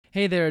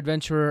Hey there,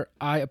 adventurer.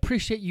 I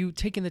appreciate you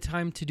taking the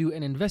time to do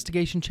an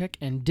investigation check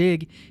and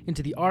dig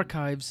into the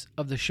archives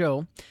of the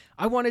show.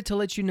 I wanted to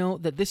let you know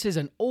that this is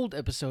an old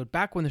episode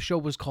back when the show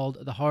was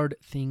called The Hard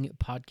Thing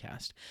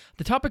Podcast.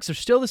 The topics are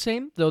still the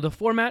same, though the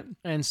format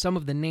and some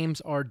of the names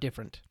are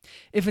different.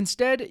 If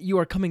instead you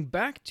are coming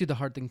back to The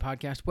Hard Thing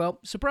Podcast, well,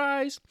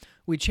 surprise!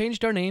 We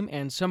changed our name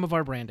and some of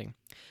our branding.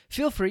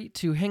 Feel free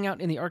to hang out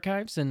in the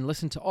archives and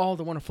listen to all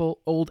the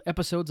wonderful old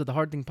episodes of The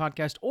Hard Thing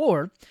Podcast,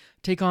 or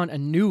take on a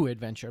new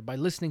adventure by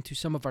listening to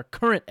some of our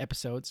current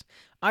episodes.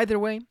 Either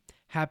way,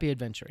 happy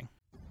adventuring.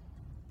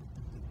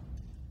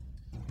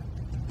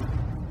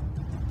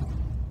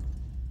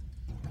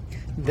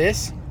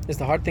 This is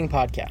The Hard Thing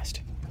Podcast.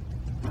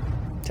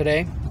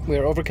 Today, we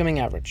are overcoming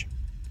average.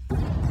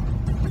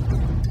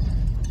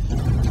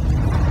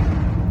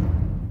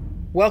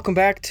 Welcome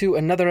back to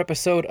another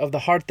episode of the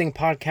Hard Thing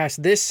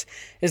Podcast. This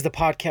is the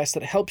podcast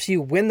that helps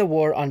you win the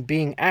war on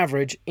being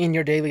average in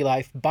your daily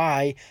life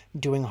by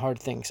doing hard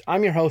things.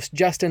 I'm your host,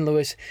 Justin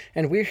Lewis,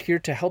 and we're here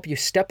to help you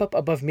step up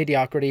above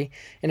mediocrity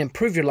and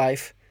improve your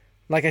life,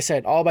 like I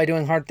said, all by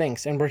doing hard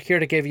things. And we're here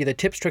to give you the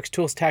tips, tricks,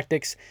 tools,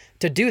 tactics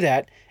to do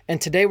that.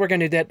 And today we're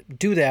going to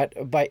do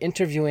that by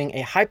interviewing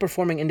a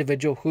high-performing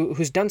individual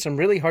who's done some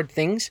really hard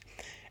things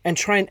and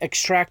try and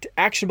extract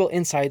actionable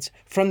insights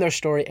from their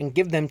story and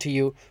give them to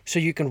you so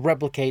you can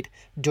replicate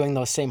doing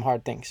those same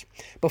hard things.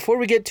 Before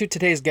we get to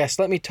today's guest,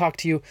 let me talk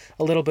to you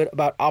a little bit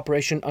about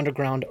Operation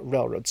Underground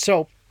Railroad.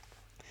 So,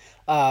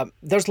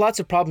 there's lots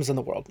of problems in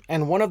the world,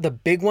 and one of the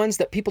big ones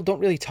that people don't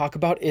really talk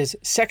about is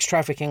sex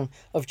trafficking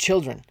of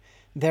children.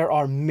 There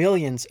are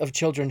millions of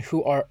children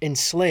who are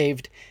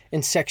enslaved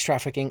in sex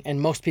trafficking,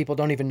 and most people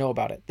don't even know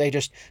about it. They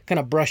just kind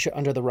of brush it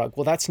under the rug.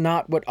 Well, that's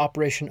not what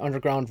Operation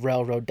Underground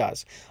Railroad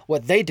does.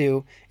 What they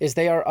do is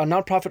they are a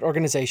nonprofit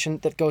organization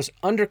that goes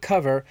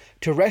undercover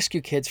to rescue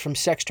kids from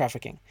sex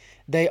trafficking.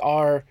 They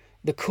are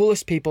the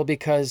coolest people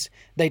because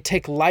they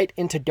take light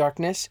into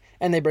darkness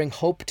and they bring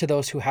hope to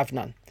those who have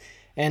none.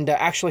 And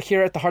actually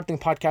here at the Hard Thing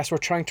Podcast, we're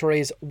trying to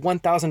raise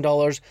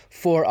 $1,000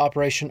 for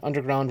Operation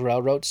Underground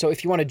Railroad. So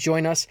if you want to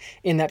join us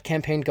in that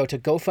campaign, go to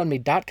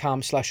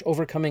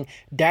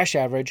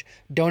gofundme.com/overcoming-average.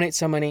 Donate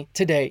some money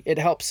today. It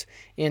helps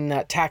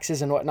in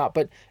taxes and whatnot,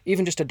 but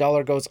even just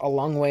 $1 goes a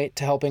long way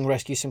to helping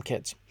rescue some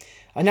kids.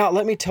 Now,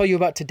 let me tell you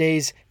about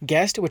today's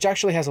guest, which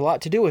actually has a lot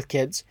to do with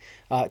kids.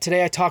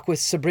 Today I talk with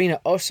Sabrina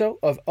Osso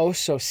of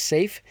Osso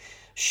Safe.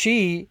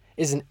 She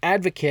is an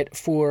advocate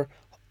for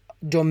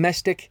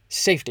domestic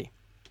safety.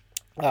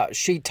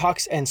 She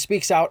talks and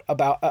speaks out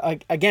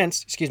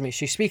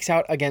she speaks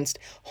out against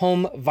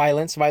home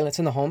violence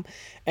in the home,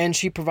 and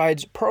she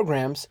provides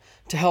programs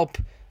to help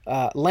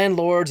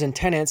landlords and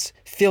tenants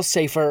feel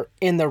safer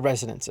in their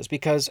residences.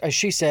 Because, as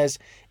she says,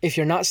 if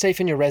you're not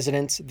safe in your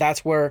residence,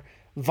 that's where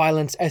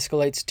violence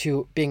escalates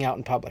to being out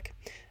in public.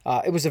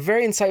 It was a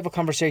very insightful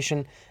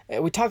conversation.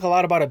 We talk a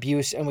lot about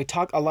abuse, and we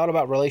talk a lot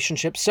about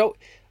relationships. So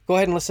go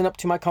ahead and listen up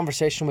to my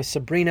conversation with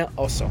Sabrina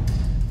Osso.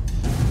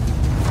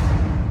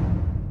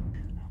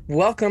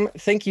 Welcome.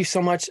 Thank you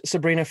so much,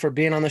 Sabrina, for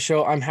being on the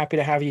show. I'm happy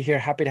to have you here.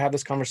 Happy to have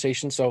this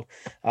conversation. So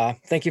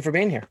thank you for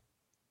being here.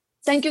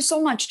 Thank you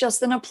so much,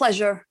 Justin. A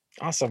pleasure.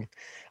 Awesome.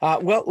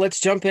 Well, let's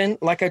jump in,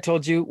 like I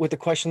told you, with the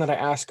question that I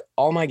ask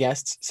all my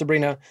guests.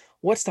 Sabrina,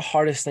 what's the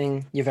hardest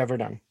thing you've ever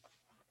done?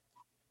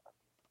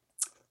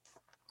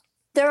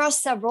 There are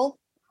several,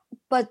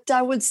 but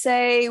I would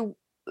say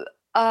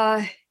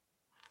I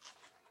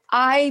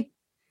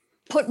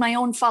put my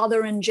own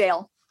father in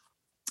jail.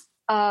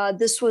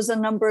 This was a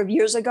number of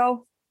years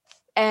ago,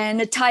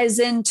 and it ties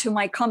into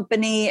my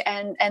company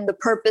and the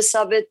purpose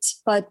of it.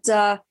 But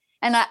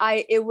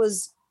it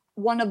was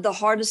one of the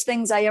hardest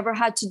things I ever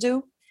had to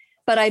do,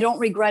 but I don't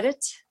regret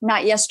it.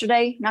 Not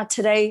yesterday, not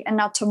today, and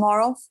not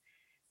tomorrow.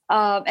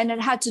 And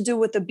it had to do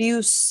with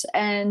abuse.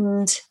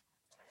 And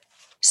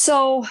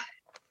so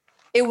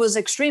it was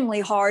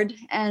extremely hard,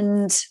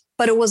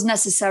 but it was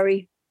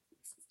necessary.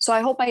 So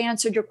I hope I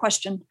answered your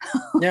question.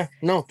 Yeah,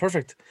 no,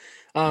 perfect.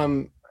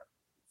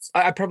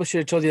 I probably should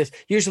have told you this.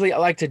 Usually I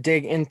like to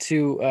dig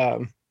into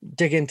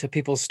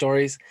people's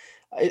stories.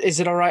 Is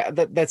it all right?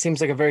 That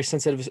seems like a very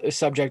sensitive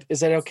subject. Is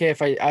that okay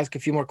if I ask a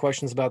few more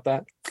questions about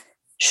that?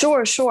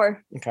 Sure.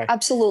 Okay.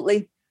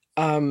 Absolutely.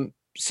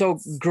 So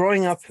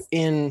growing up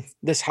in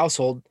this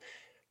household,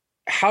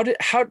 how did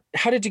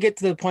you get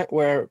to the point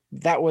where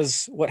that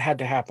was what had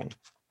to happen?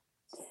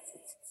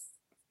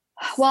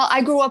 Well,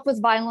 I grew up with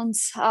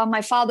violence.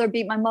 My father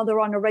beat my mother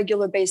on a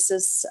regular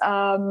basis.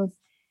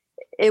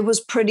 It was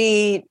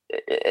pretty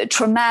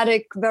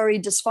traumatic, very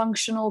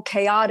dysfunctional,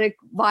 chaotic,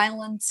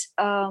 violent,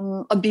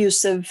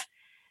 abusive.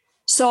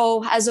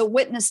 So as a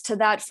witness to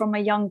that from a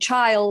young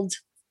child,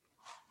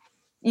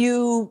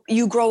 you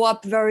grow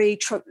up very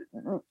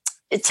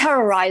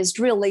terrorized,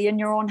 really, in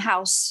your own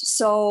house.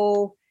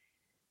 So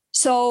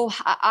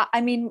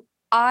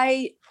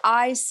I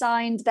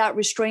signed that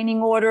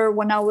restraining order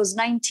when I was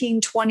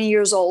 19, 20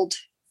 years old.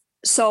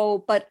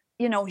 So, but,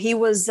 he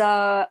was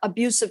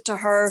abusive to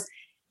her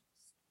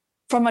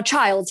from a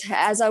child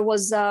as I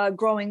was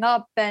growing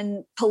up,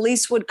 and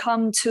police would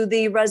come to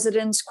the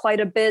residence quite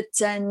a bit.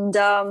 And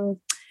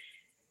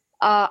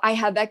I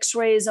have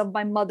x-rays of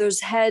my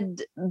mother's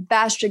head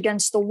bashed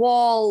against the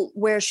wall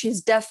where she's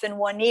deaf in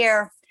one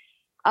ear.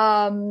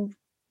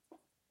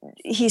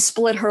 He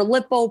split her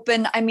lip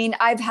open. I mean,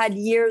 I've had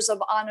years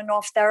of on and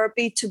off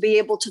therapy to be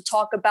able to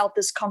talk about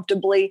this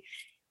comfortably.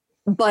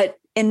 But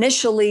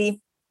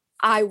initially,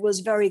 I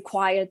was very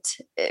quiet.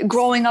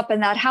 Growing up in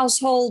that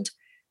household,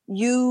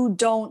 you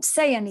don't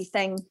say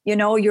anything,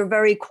 you're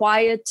very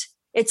quiet.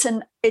 It's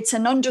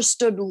an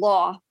understood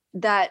law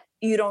that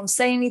you don't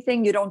say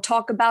anything, you don't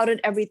talk about it,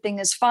 everything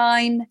is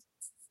fine.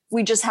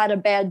 We just had a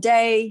bad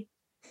day.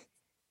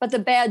 But the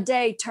bad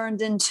day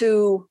turned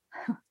into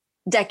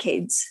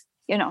decades,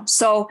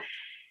 So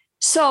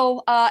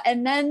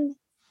and then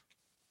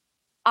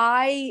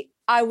I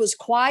was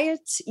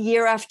quiet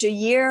year after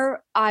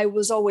year. I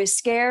was always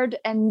scared.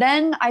 And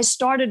then I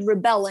started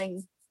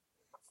rebelling.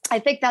 I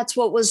think that's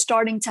what was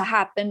starting to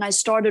happen. I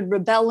started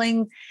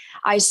rebelling.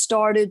 I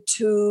started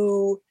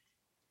to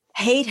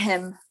hate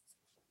him.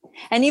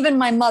 And even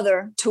my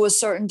mother to a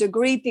certain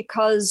degree,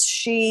 because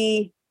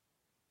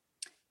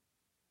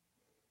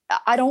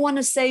I don't want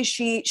to say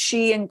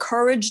she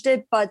encouraged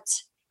it, but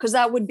because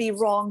that would be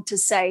wrong to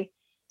say.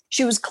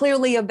 She was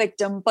clearly a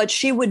victim, but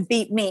she would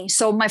beat me.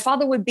 So my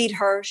father would beat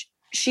her.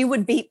 She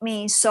would beat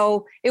me.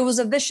 So it was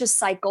a vicious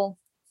cycle.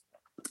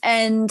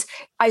 And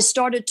I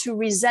started to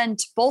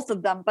resent both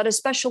of them, but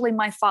especially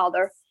my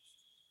father.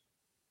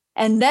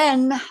 And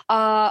then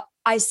I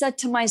said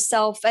to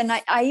myself, and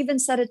I even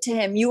said it to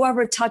him, you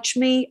ever touch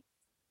me,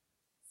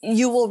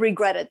 you will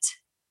regret it.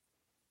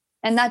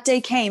 And that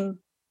day came.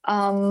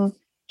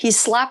 He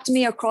slapped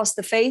me across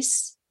the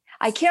face.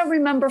 I can't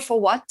remember for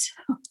what.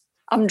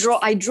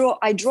 I draw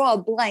a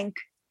blank,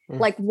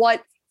 like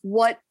what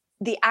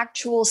the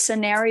actual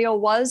scenario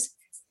was.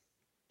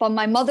 But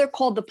my mother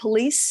called the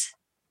police.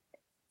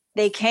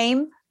 They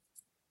came,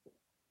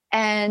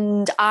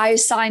 and I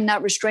signed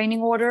that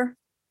restraining order.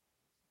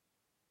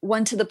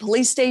 Went to the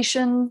police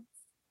station.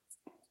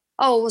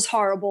 Oh, it was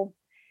horrible.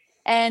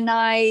 And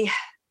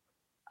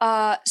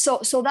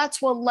so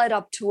that's what led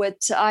up to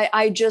it.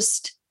 I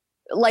just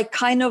like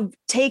kind of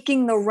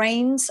taking the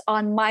reins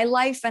on my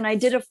life, and I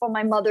did it for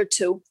my mother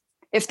too,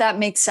 if that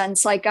makes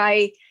sense. Like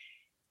I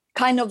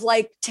kind of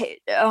like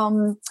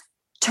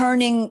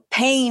turning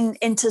pain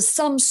into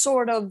some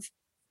sort of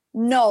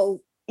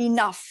no,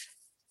 enough,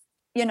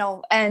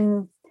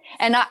 and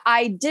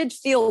I did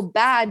feel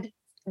bad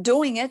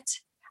doing it.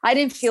 I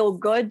didn't feel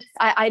good.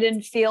 I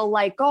didn't feel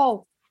like,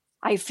 oh,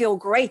 I feel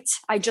great.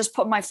 I just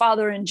put my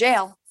father in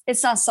jail.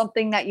 It's not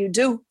something that you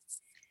do.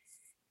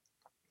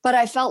 But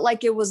I felt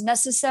like it was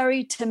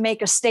necessary to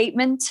make a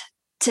statement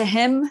to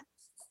him,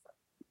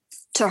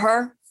 to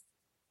her,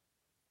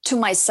 to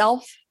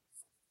myself.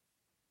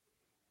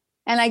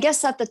 And I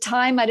guess at the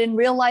time I didn't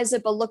realize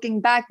it, but looking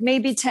back,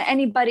 maybe to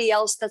anybody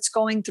else that's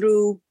going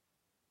through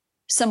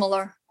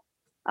similar.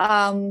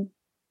 And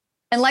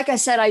like I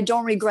said, I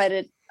don't regret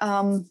it.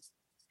 I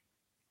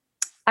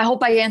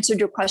hope I answered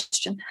your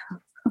question.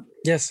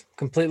 Yes,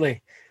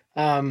 completely.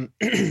 In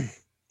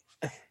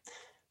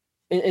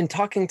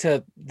talking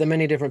to the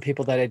many different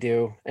people that I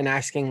do and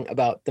asking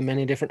about the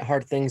many different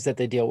hard things that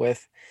they deal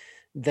with,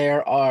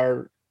 there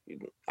are,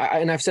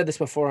 and I've said this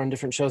before on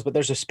different shows, but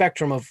there's a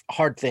spectrum of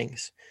hard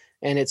things,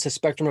 and it's a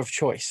spectrum of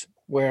choice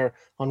where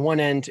on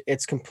one end,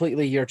 it's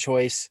completely your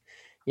choice.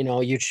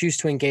 You choose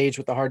to engage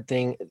with the hard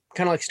thing,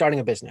 kind of like starting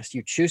a business.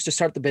 You choose to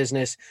start the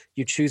business,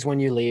 you choose when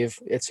you leave.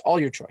 It's all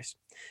your choice.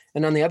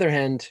 And on the other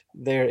hand,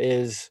 there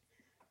is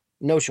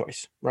no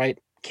choice, right?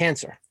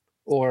 Cancer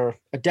or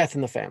a death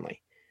in the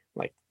family.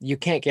 Like you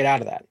can't get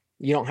out of that.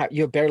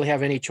 You barely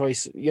have any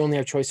choice. You only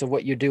have choice of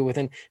what you do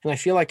within. And I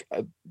feel like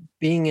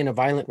being in a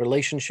violent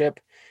relationship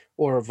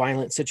or a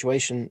violent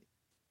situation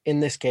in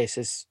this case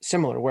is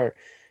similar, where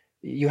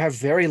you have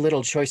very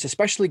little choice,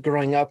 especially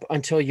growing up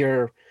until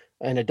you're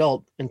an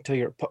adult, until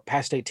you're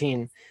past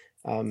 18.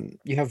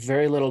 You have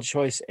very little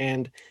choice.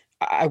 And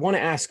I want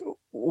to ask,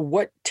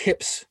 what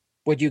tips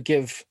would you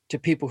give to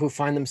people who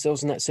find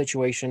themselves in that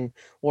situation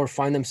or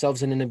find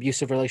themselves in an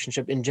abusive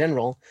relationship in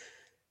general?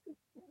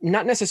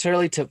 Not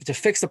necessarily to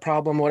fix the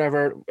problem,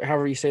 whatever,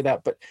 however you say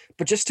that, but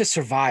just to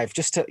survive,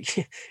 just to,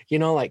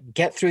 like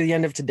get through the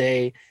end of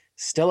today,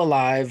 still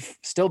alive,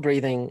 still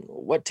breathing.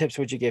 What tips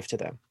would you give to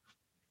them?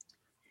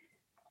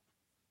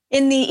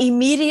 In the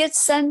immediate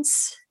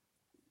sense,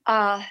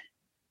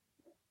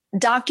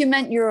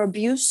 document your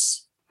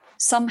abuse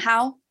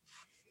somehow.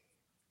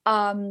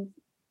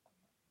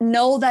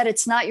 Know that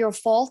it's not your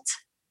fault.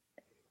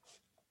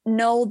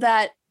 Know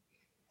that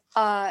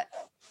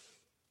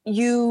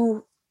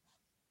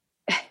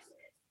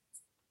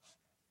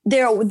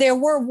there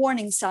were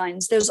warning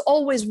signs. There's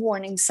always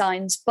warning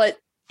signs, but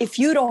if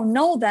you don't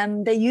know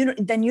them,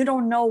 then you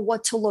don't know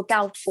what to look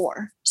out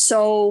for.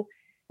 So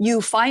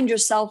you find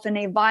yourself in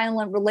a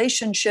violent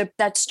relationship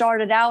that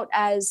started out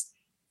as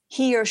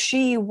he or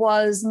she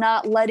was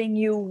not letting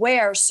you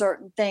wear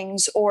certain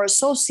things or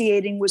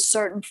associating with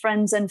certain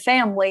friends and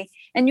family.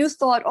 And you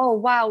thought, oh,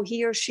 wow,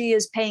 he or she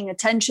is paying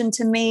attention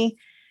to me.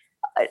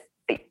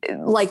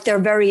 Like they're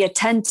very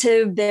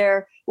attentive.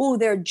 They're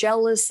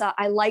jealous.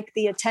 I like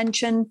the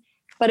attention.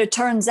 But it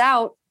turns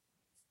out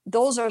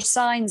those are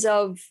signs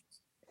of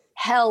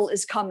hell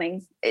is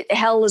coming.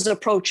 Hell is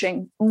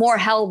approaching, more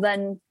hell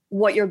than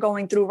what you're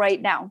going through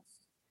right now.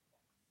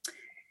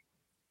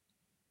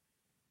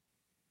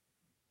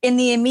 In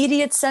the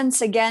immediate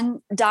sense,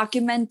 again,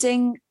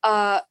 documenting,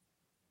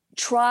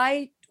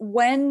 try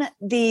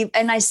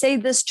and I say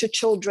this to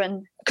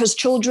children because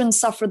children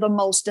suffer the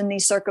most in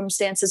these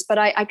circumstances, but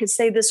I could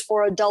say this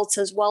for adults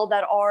as well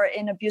that are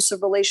in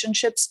abusive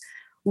relationships.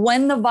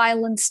 When the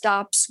violence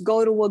stops,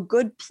 go to a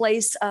good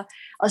place,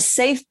 a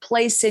safe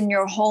place in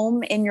your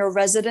home, in your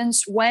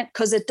residence,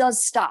 because it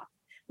does stop.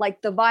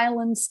 Like the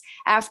violence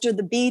after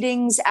the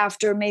beatings,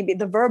 after maybe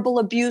the verbal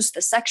abuse,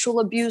 the sexual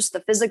abuse,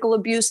 the physical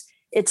abuse,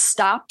 it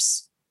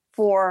stops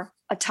for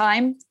a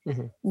time.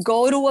 Mm-hmm.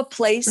 Go to a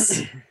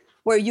place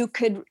where you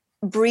could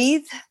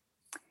breathe,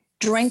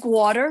 drink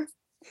water,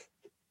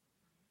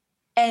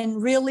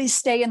 and really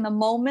stay in the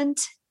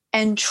moment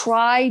and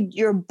try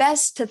your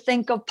best to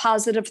think of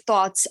positive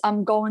thoughts.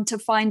 I'm going to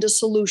find a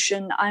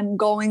solution. I'm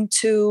going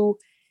to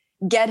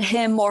get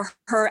him or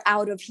her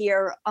out of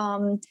here.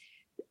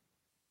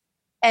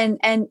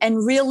 And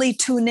really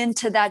tune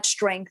into that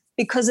strength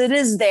because it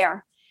is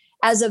there.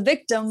 As a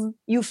victim,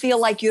 you feel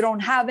like you don't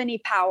have any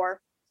power.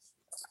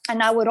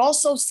 And I would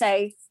also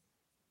say,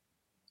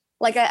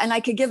 I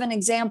could give an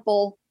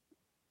example,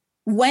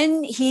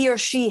 when he or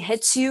she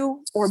hits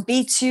you or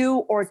beats you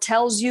or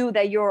tells you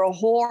that you're a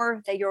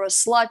whore, that you're a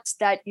slut,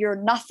 that you're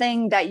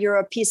nothing, that you're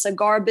a piece of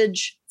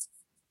garbage,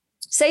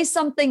 say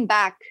something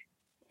back.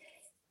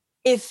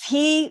 If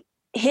he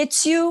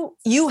hits you,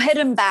 you hit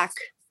him back.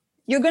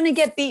 You're going to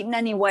get beaten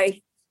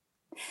anyway.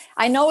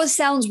 I know it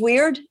sounds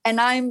weird,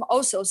 and I'm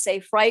also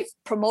safe, right?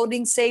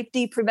 Promoting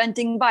safety,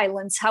 preventing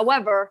violence.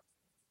 However,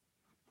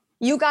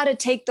 you got to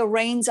take the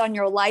reins on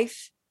your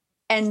life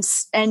and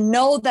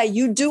know that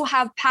you do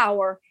have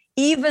power,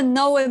 even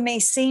though it may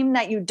seem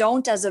that you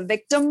don't as a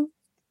victim,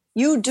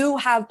 you do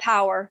have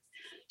power.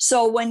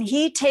 So when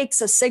he takes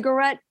a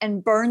cigarette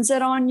and burns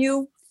it on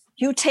you,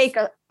 you take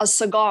a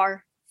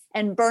cigar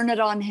and burn it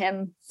on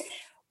him.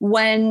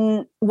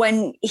 When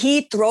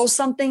he throws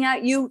something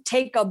at you,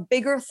 take a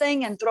bigger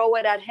thing and throw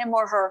it at him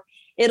or her.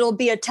 It'll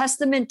be a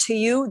testament to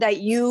you that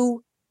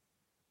you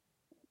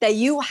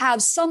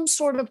have some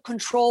sort of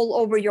control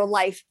over your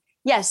life.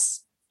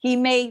 Yes, he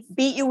may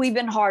beat you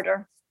even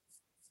harder,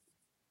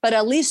 but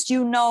at least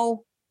you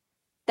know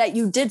that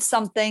you did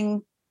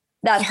something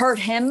that hurt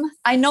him.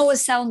 I know it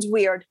sounds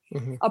weird.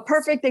 Mm-hmm. A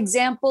perfect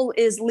example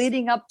is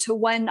leading up to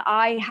when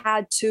I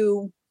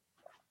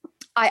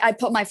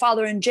put my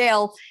father in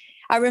jail.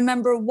 I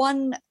remember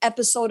one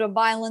episode of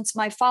violence.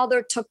 My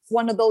father took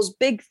one of those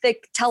big,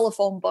 thick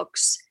telephone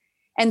books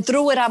and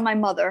threw it at my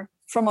mother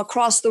from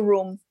across the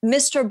room,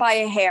 missed her by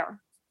a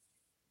hair.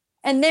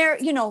 And there,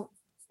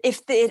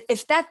 if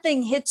that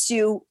thing hits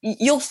you,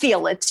 you'll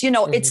feel it.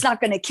 Mm-hmm. It's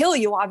not going to kill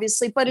you,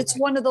 obviously, but it's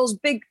one of those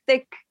big,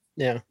 thick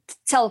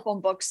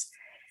telephone books.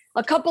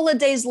 A couple of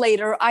days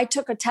later, I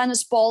took a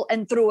tennis ball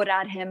and threw it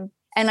at him.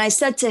 And I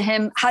said to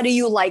him, "How do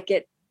you like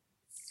it?"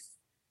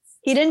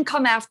 He didn't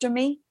come after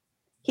me.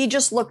 He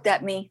just looked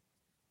at me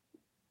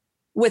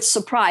with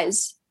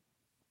surprise.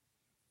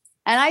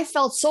 And I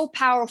felt so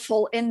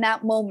powerful in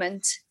that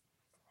moment.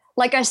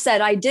 Like I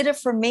said, I did it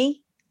for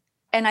me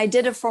and I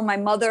did it for my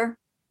mother.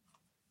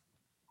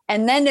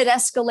 And then it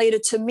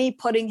escalated to me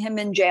putting him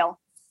in jail.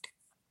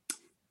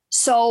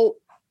 So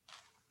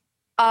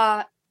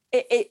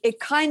it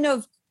kind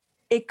of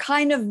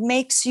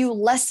makes you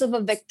less of a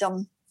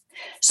victim.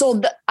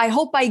 So I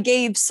hope I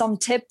gave some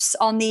tips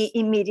on the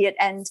immediate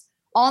end.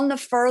 On the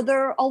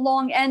further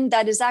along end,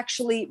 that is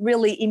actually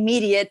really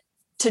immediate,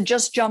 to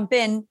just jump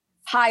in,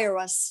 hire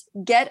us,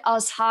 get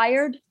us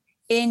hired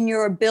in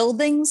your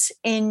buildings,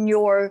 in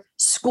your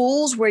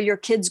schools where your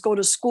kids go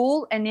to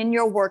school, and in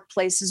your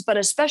workplaces, but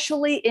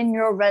especially in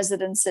your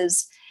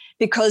residences,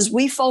 because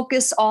we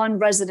focus on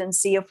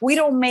residency. If we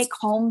don't make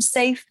home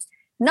safe,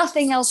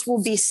 nothing else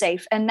will be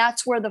safe. And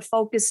that's where the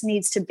focus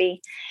needs to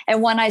be.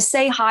 And when I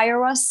say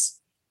hire us,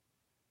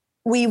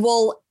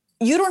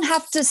 you don't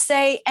have to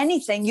say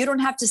anything. You don't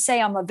have to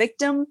say I'm a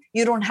victim.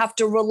 You don't have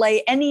to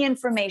relay any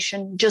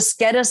information. Just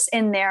get us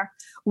in there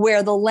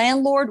where the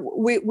landlord,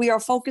 we are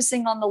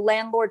focusing on the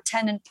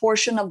landlord-tenant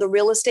portion of the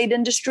real estate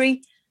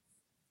industry.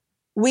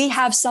 We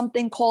have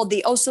something called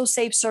the Osso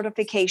Safe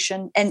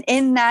certification. And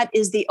in that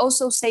is the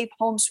Osso Safe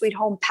Home Sweet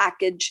Home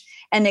package.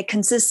 And it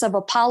consists of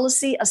a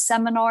policy, a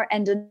seminar,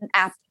 and an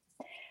app.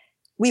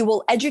 We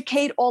will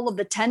educate all of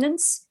the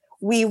tenants.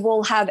 We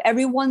will have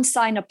everyone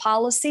sign a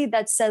policy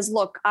that says,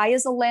 look, I,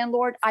 as a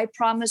landlord, I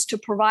promise to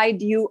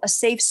provide you a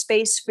safe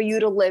space for you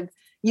to live.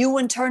 You,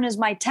 in turn, as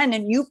my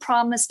tenant, you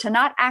promise to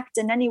not act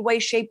in any way,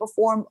 shape, or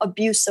form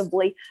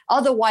abusively.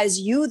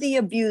 Otherwise, you, the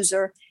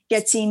abuser,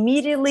 gets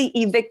immediately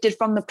evicted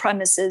from the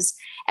premises.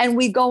 And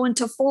we go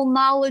into full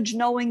knowledge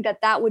knowing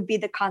that that would be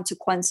the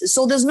consequences.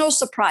 So there's no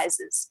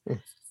surprises.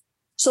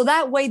 So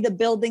that way the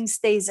building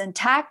stays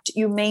intact.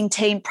 You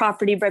maintain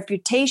property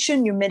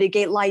reputation, you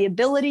mitigate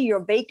liability, your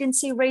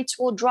vacancy rates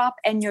will drop,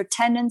 and your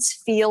tenants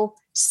feel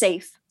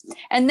safe.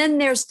 And then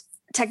there's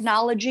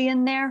technology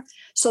in there.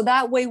 So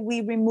that way we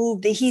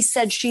remove the he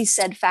said, she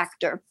said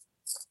factor.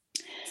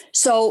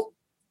 So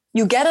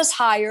you get us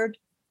hired.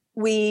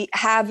 We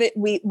have it,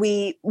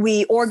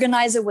 we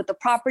organize it with the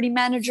property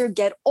manager,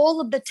 get all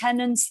of the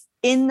tenants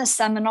in the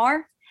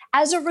seminar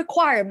as a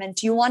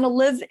requirement. You want to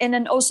live in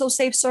an Osso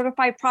Safe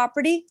certified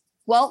property?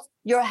 Well,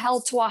 you're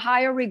held to a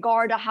higher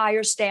regard, a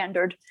higher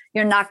standard.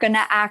 You're not going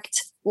to act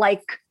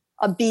like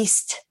a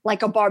beast,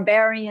 like a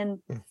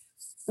barbarian,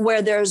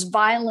 where there's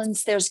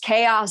violence, there's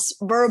chaos,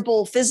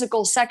 verbal,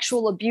 physical,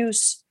 sexual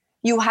abuse.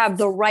 You have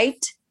the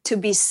right to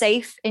be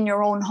safe in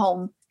your own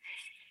home.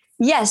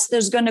 Yes,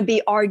 there's going to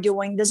be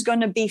arguing, there's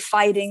going to be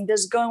fighting,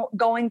 there's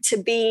going to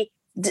be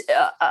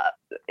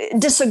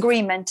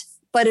disagreement,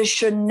 but it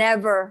should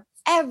never,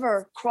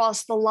 ever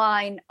cross the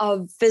line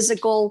of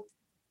physical,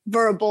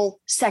 verbal,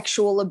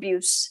 sexual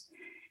abuse.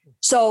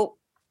 So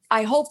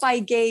I hope I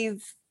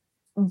gave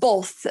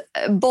both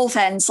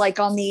ends, like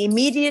on the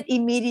immediate,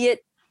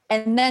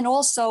 and then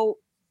also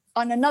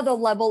on another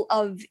level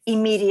of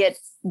immediate,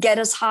 get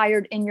us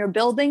hired in your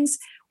buildings.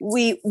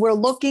 We're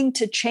looking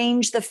to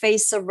change the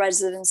face of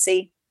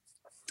residency,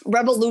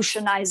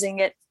 revolutionizing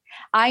it.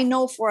 I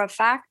know for a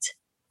fact,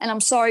 and I'm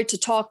sorry to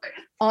talk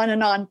on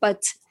and on,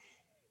 but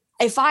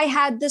if I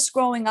had this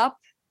growing up,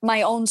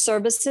 my own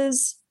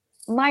services,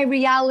 my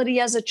reality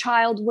as a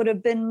child would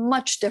have been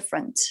much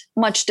different,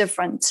 much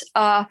different.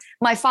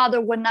 My father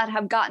would not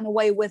have gotten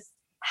away with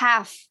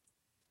half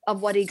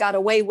of what he got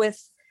away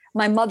with.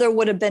 My mother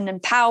would have been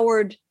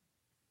empowered.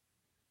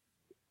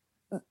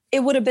 It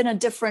would have been a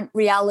different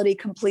reality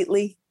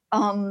completely.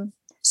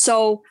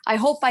 So I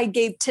hope I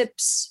gave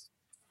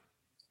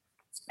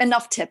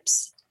enough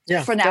tips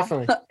for now.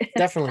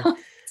 Definitely.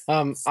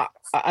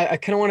 I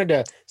kind of wanted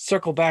to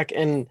circle back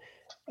and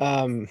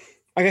I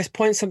guess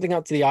point something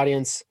out to the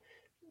audience.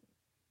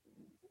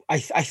 I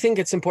think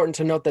it's important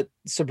to note that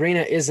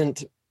Sabrina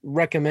isn't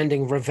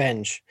recommending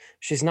revenge.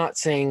 She's not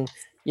saying,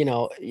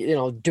 do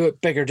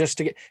it bigger just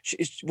to get,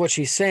 what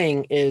she's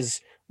saying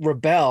is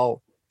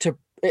rebel to,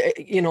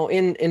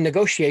 in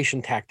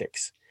negotiation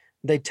tactics.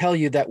 They tell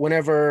you that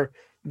whenever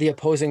the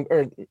opposing,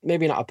 or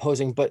maybe not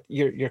opposing, but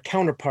your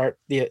counterpart,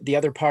 the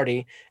other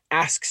party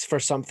asks for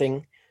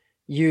something,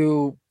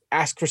 you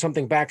ask for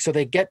something back. So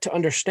they get to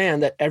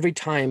understand that every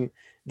time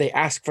they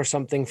ask for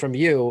something from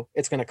you,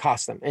 it's going to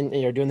cost them. And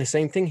you're doing the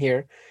same thing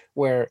here,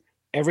 where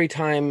every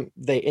time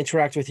they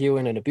interact with you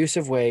in an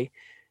abusive way,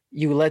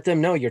 you let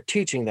them know, you're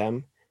teaching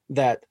them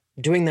that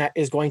doing that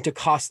is going to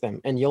cost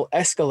them, and you'll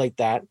escalate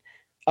that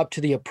up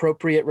to the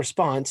appropriate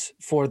response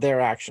for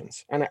their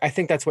actions. And I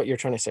think that's what you're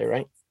trying to say,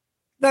 right?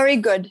 Very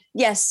good.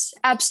 Yes,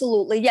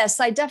 absolutely. Yes,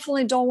 I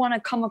definitely don't want to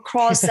come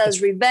across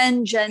as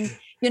revenge and,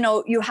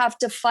 you have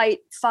to fight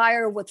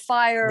fire with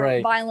fire,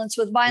 right, violence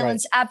with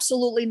violence. Right.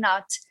 Absolutely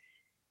not.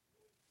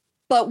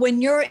 But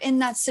when you're in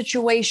that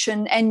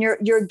situation and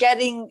you're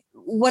getting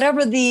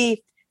whatever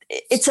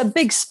it's a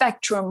big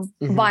spectrum,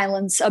 mm-hmm,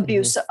 violence,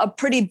 abuse, mm-hmm, a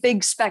pretty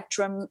big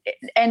spectrum.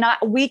 And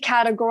we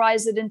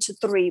categorize it into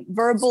 3: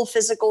 verbal,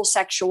 physical,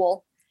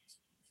 sexual.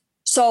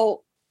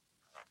 So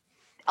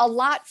a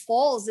lot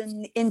falls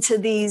into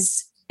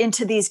these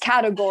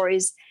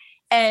categories.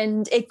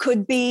 And it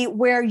could be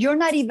where you're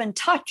not even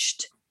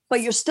touched,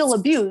 but you're still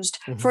abused.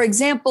 Mm-hmm. For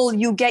example,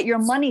 you get your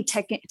money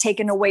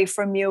taken away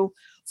from you,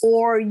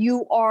 or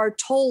you are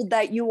told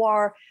that you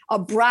are a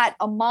brat,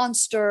 a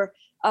monster,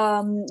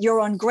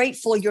 you're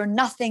ungrateful, you're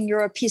nothing, you're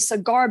a piece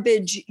of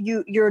garbage,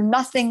 you're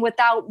nothing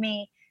without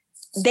me.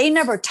 They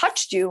never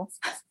touched you,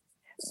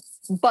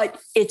 but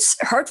it's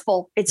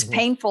hurtful, it's, mm-hmm,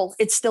 painful,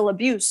 it's still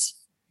abuse.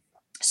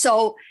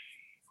 So,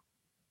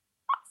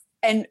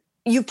 and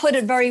you put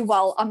it very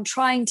well. I'm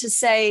trying to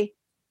say,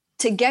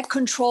 to get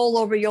control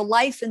over your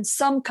life in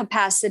some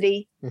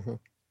capacity, mm-hmm,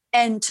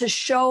 and to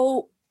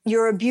show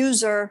your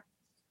abuser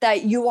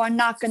that you are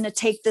not going to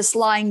take this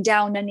lying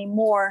down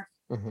anymore,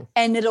 mm-hmm,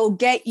 and it'll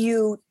get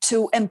you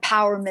to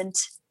empowerment.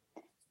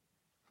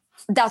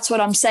 That's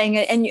what I'm saying.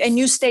 And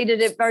you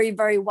stated it very,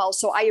 very well.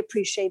 So I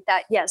appreciate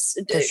that. Yes.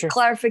 For sure.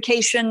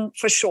 Clarification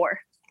for sure.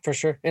 For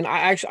sure. And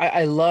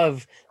I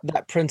love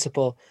that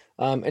principle.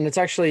 And it's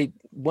actually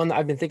one that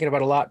I've been thinking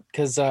about a lot,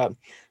 because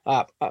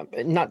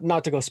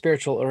not to go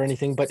spiritual or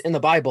anything, but in the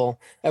Bible,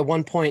 at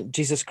one point,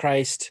 Jesus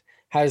Christ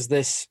has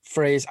this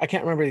phrase. I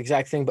can't remember the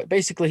exact thing, but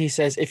basically he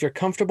says, if you're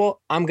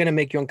comfortable, I'm going to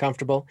make you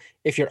uncomfortable.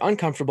 If you're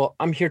uncomfortable,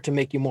 I'm here to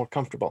make you more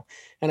comfortable.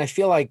 And I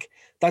feel like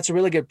that's a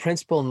really good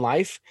principle in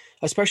life,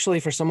 especially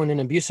for someone in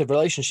an abusive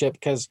relationship,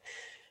 because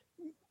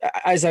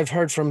as I've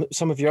heard from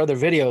some of your other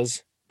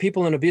videos,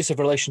 people in abusive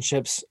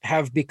relationships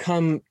have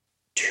become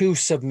too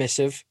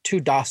submissive, too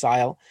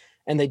docile,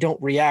 and they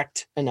don't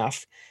react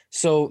enough.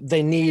 So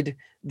they need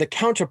the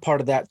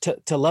counterpart of that,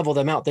 to level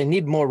them out, they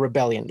need more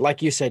rebellion.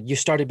 Like you said, you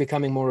started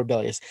becoming more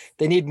rebellious.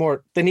 They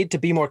need to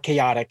be more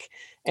chaotic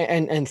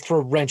and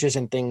throw wrenches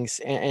and things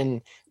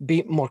and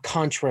be more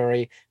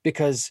contrary,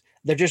 because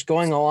they're just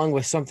going along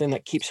with something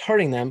that keeps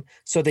hurting them.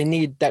 So they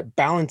need that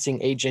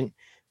balancing agent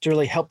to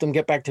really help them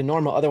get back to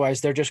normal. Otherwise,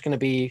 they're just going to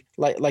be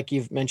like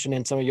you've mentioned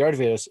in some of your other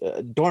videos,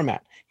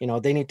 doormat.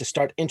 They need to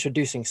start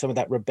introducing some of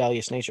that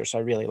rebellious nature. So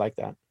I really like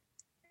that.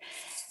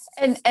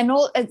 And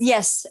all,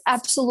 yes,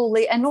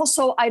 absolutely. And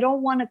also, I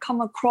don't want to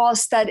come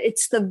across that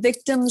it's the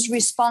victim's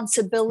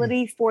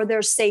responsibility for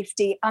their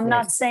safety. I'm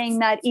not saying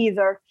that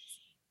either.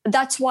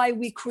 That's why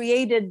we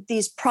created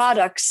these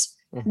products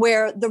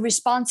where the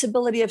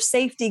responsibility of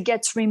safety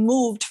gets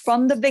removed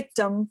from the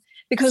victim,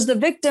 because the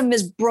victim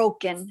is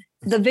broken.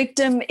 The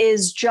victim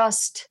is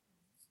just,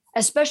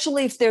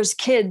 especially if there's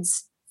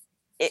kids,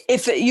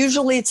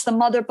 usually it's the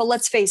mother, but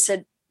let's face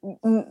it,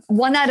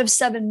 1 out of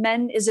 7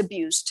 men is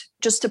abused,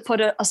 just to put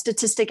a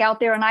statistic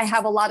out there. And I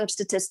have a lot of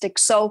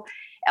statistics. So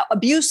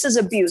abuse is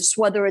abuse,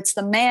 whether it's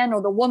the man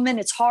or the woman,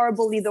 it's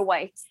horrible either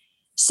way.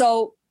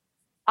 So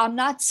I'm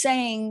not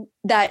saying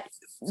that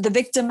the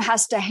victim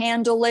has to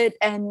handle it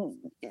and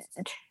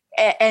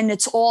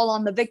it's all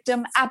on the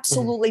victim.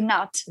 Absolutely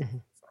not.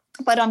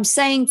 But I'm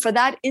saying for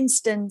that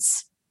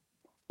instance,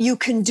 you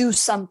can do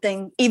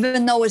something,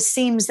 even though it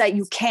seems that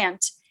you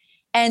can't.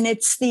 And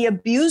it's the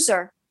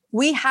abuser.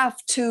 We have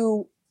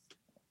to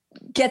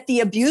get the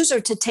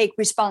abuser to take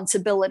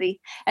responsibility.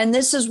 And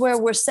this is where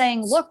we're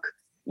saying, look,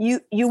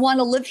 you want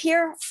to live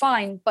here?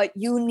 Fine, but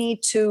you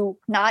need to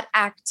not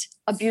act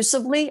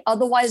abusively.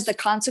 Otherwise, the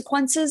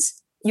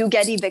consequences, you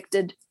get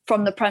evicted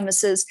from the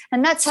premises.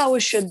 And that's how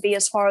it should be,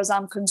 as far as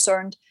I'm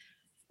concerned.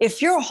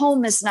 If your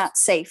home is not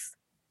safe,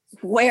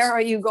 where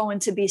are you going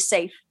to be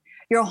safe?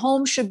 Your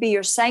home should be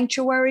your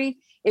sanctuary.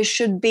 It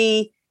shouldn't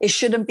be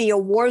a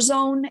war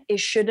zone. It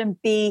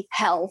shouldn't be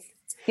hell.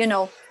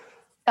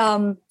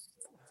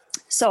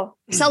 So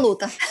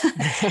saluta.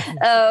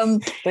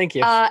 Thank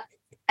you.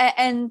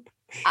 And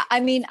I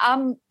mean,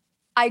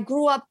 I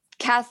grew up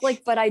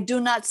Catholic, but I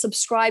do not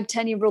subscribe to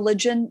any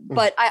religion,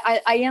 but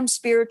I am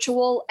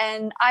spiritual,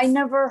 and I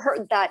never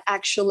heard that,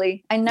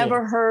 actually. I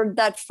never heard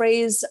that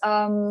phrase.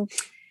 I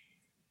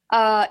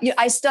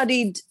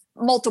studied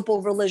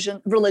multiple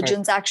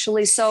religions,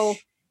 actually. So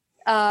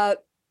that's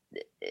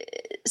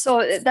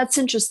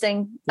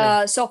interesting.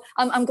 So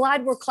I'm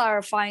glad we're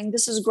clarifying.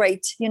 This is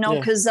great,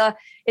 because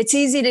it's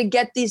easy to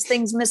get these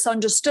things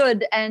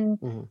misunderstood, and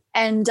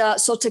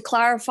so to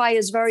clarify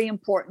is very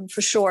important,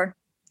 for sure.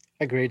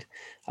 Agreed.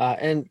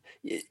 And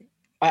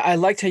I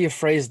liked how you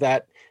phrased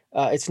that.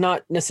 It's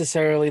not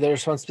necessarily the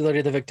responsibility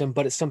of the victim,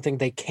 but it's something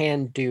they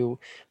can do.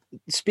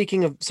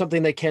 Speaking of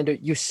something they can do,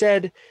 you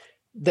said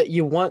that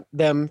you want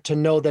them to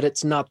know that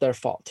it's not their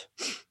fault.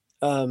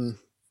 And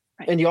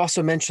you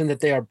also mentioned that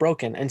they are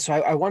broken. And so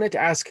I wanted to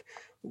ask,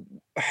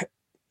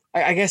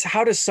 I guess,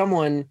 how does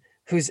someone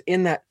who's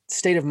in that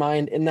state of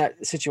mind, in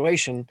that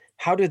situation,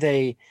 how do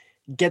they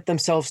get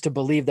themselves to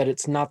believe that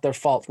it's not their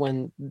fault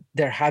when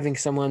they're having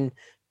someone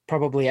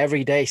probably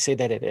every day say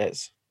that it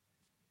is?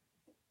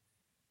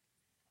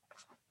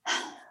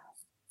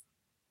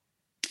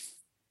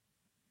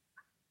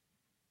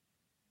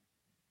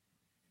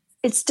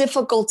 It's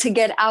difficult to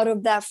get out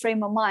of that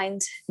frame of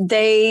mind.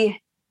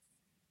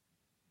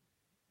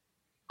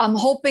 I'm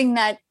hoping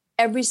that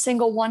every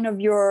single one of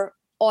your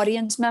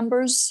audience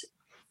members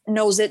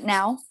knows it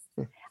now.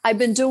 I've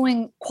been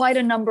doing quite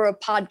a number of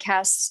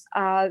podcasts,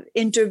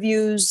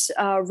 interviews,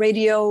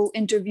 radio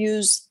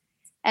interviews,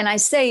 and I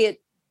say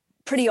it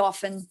pretty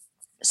often.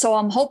 So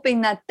I'm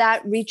hoping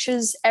that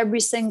reaches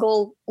every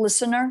single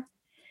listener.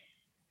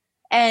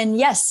 And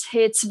yes,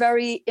 it's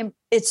very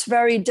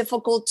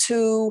difficult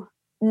to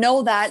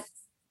know that,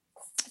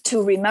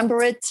 to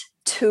remember it,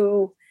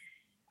 to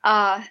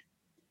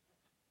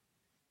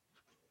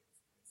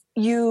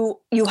you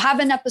have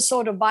an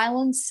episode of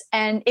violence,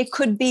 and it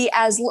could be,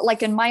 as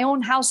like in my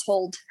own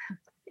household,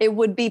 it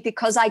would be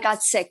because I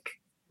got sick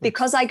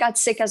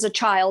as a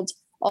child.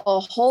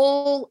 A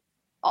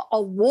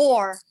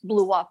war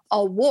blew up.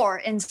 A war,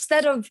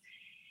 instead of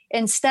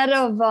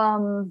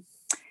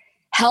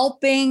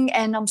helping,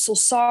 and I'm so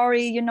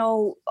sorry,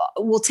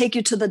 we'll take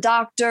you to the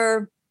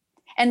doctor,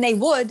 and they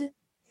would.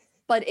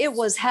 But it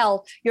was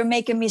hell. You're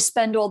making me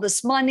spend all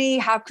this money.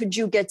 How could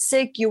you get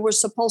sick? You were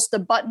supposed to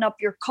button up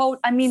your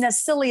coat. I mean,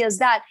 as silly as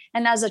that.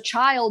 And as a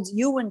child,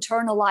 you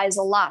internalize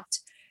a lot.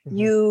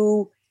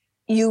 You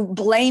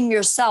blame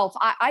yourself.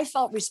 I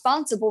felt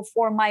responsible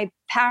for my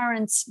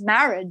parents'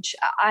 marriage.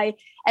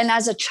 And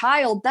as a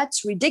child,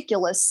 that's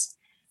ridiculous.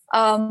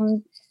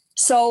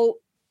 So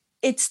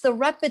it's the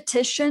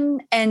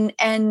repetition, and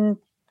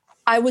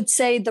I would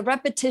say the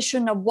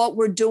repetition of what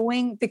we're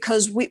doing,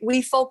 because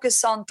we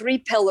focus on 3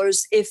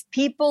 pillars. If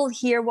people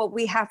hear what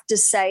we have to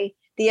say,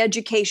 the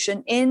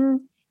education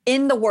in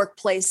the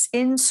workplace,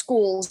 in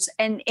schools,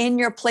 and in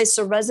your place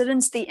of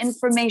residence, the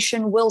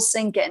information will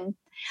sink in.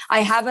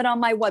 I have it on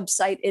my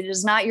website. It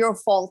is not your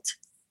fault.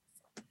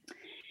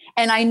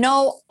 And I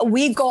know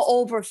we go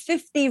over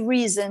 50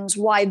 reasons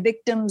why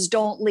victims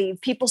don't leave.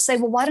 People say,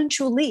 well, why don't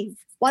you leave?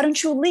 Why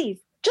don't you leave?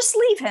 Just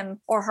leave him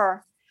or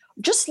her.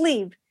 Just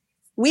leave.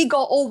 We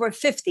go over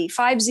 50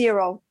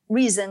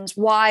 reasons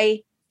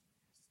why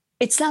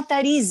it's not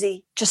that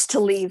easy just to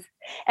leave.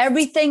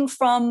 Everything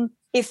from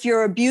if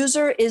your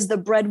abuser is the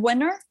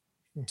breadwinner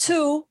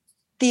to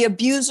the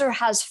abuser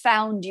has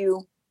found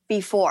you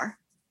before.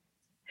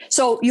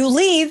 So you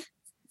leave,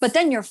 but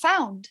then you're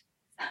found.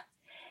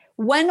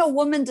 When a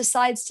woman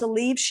decides to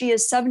leave, she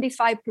is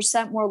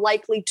 75% more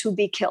likely to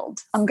be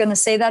killed. I'm going to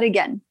say that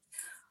again.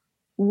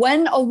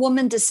 When a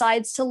woman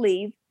decides to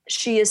leave,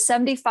 she is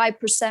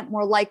 75%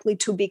 more likely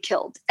to be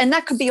killed. And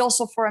that could be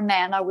also for a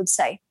man, I would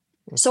say.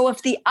 So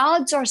if the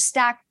odds are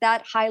stacked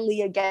that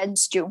highly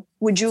against you,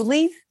 would you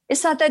leave?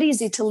 It's not that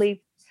easy to leave.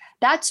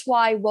 That's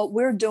why what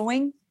we're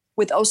doing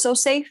with Osso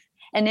Safe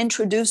and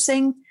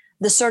introducing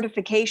the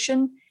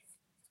certification,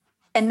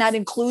 and that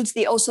includes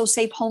the Osso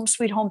Safe Home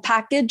Sweet Home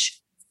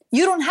package,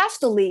 you don't have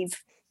to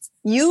leave.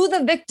 You,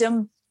 the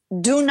victim,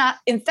 do not.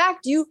 In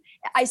fact,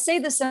 I say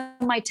this in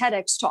my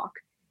TEDx talk.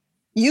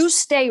 You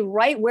stay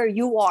right where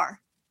you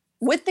are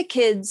with the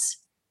kids,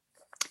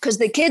 because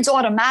the kids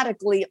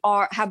automatically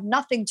have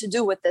nothing to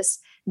do with this.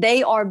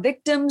 They are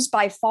victims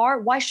by far.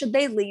 Why should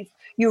they leave?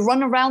 You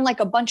run around like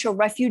a bunch of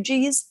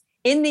refugees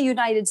in the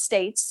United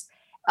States.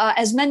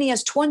 As many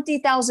as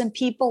 20,000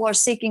 people are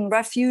seeking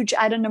refuge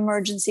at an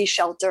emergency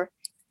shelter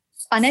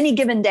on any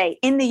given day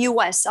in the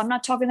US. I'm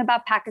not talking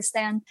about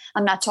Pakistan.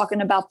 I'm not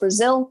talking about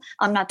Brazil.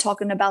 I'm not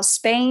talking about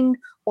Spain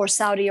or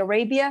Saudi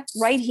Arabia,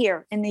 right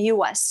here in the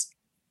US.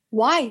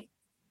 Why?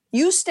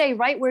 You stay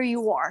right where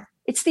you are.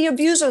 It's the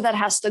abuser that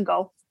has to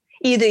go.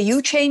 Either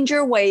you change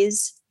your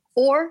ways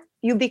or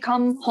you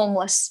become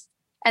homeless.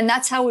 And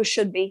that's how it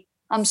should be.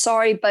 I'm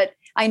sorry, but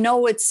I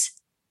know it's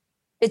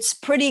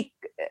pretty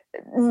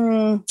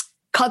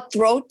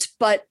cutthroat,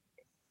 but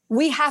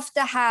we have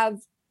to have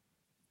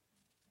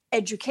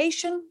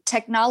education,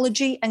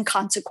 technology, and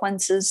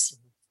consequences.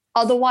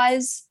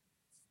 Otherwise,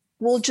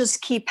 we'll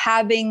just keep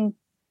having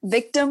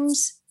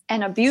victims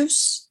and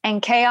abuse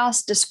and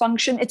chaos,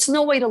 dysfunction. It's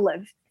no way to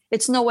live.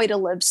 It's no way to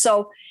live.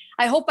 So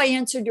I hope I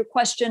answered your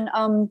question.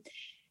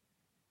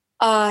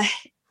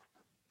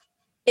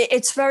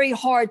 It's very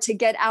hard to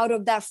get out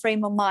of that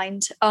frame of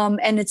mind.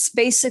 And it's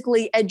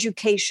basically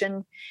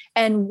education.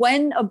 And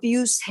when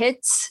abuse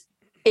hits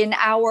in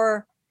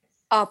our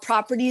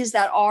properties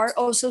that are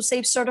Osso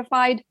Safe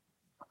certified,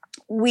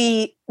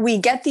 we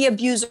get the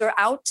abuser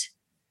out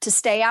to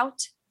stay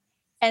out.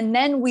 And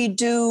then we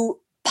do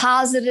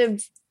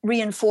positive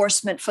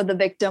reinforcement for the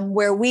victim,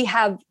 where we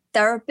have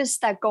therapists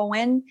that go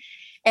in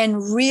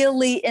and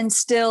really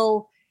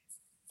instill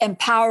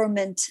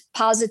empowerment,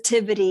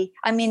 positivity.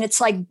 I mean, it's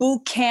like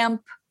boot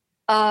camp,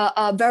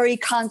 very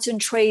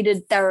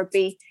concentrated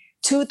therapy,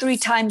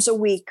 2-3 times a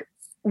week,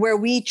 where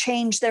we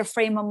change their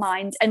frame of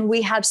mind. And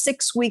we have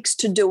 6 weeks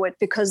to do it,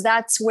 because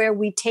that's where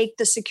we take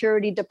the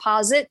security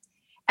deposit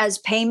as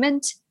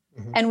payment.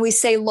 Mm-hmm. And we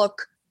say,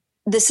 look,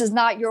 this is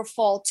not your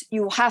fault.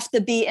 You have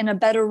to be in a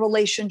better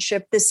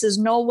relationship. This is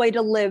no way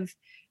to live.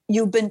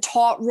 You've been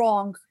taught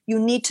wrong. You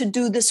need to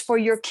do this for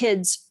your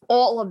kids,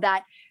 all of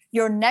that.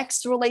 Your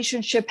next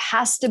relationship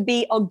has to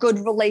be a good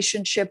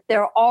relationship.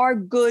 There are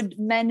good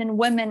men and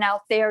women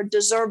out there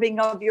deserving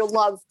of your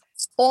love.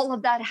 All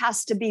of that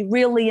has to be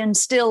really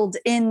instilled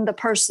in the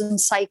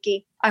person's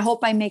psyche. I hope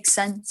I make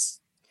sense.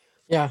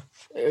 Yeah,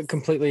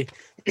 completely.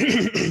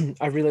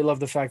 I really love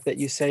the fact that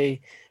you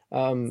say,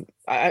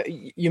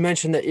 you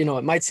mentioned that,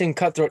 it might seem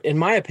cutthroat. In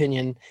my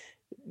opinion,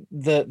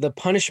 the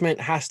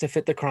punishment has to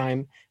fit the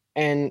crime,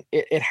 and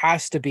it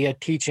has to be a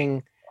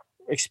teaching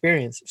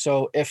experience.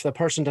 So if the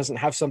person doesn't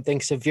have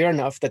something severe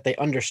enough that they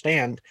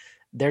understand,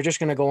 they're just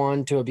going to go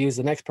on to abuse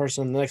the next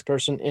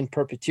person in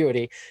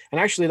perpetuity.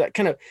 And actually, that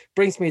kind of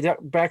brings me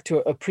back to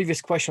a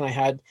previous question I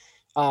had,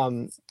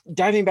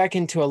 diving back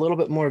into a little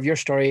bit more of your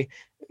story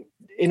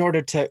in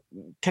order to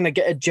kind of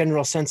get a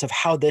general sense of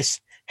how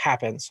this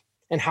happens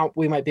and how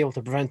we might be able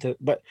to prevent it.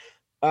 But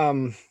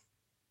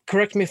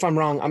correct me if I'm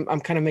wrong.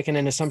 I'm kind of making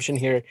an assumption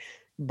here,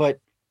 but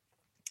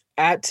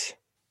at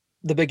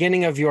the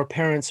beginning of your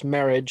parents'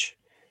 marriage,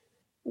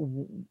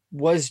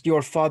 was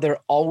your father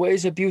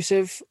always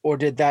abusive, or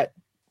did that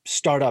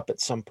start up at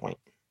some point?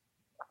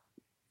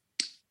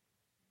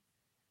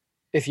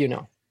 If you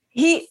know.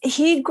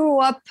 He grew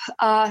up,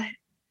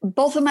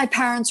 both of my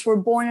parents were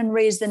born and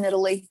raised in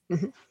Italy.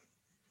 Mm-hmm.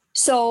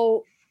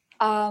 So,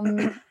 I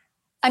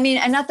mean,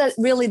 and not that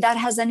really that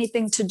has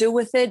anything to do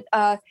with it.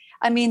 I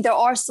mean, there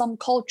are some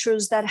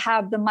cultures that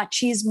have the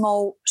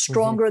machismo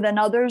stronger mm-hmm. than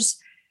others,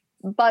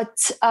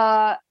 but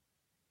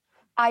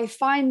I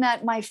find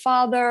that my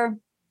father,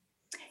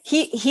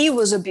 he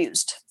was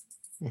abused.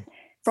 Mm.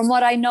 From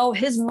what I know,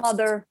 his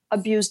mother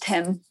abused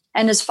him,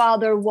 and his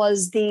father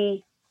was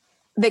the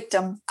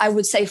victim, I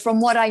would say, from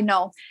what I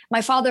know.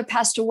 My father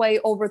passed away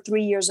over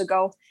 3 years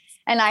ago,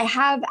 and I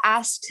have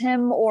asked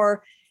him,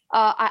 or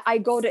I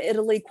go to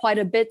Italy quite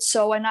a bit.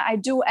 So, and I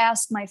do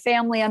ask my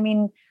family. I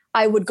mean,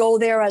 I would go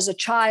there as a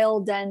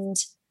child, and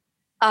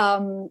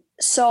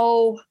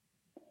So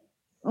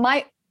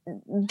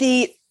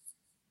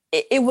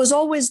it was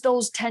always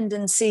those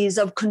tendencies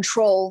of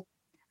control,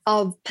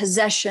 of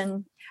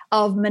possession,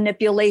 of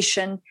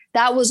manipulation.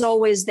 That was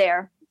always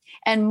there.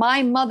 And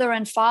my mother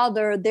and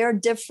father, their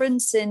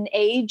difference in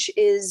age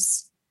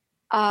is,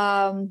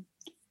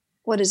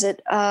 what is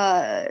it?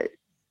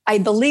 I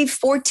believe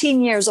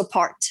 14 years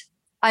apart.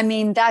 I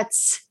mean,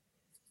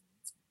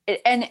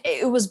 and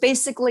it was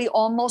basically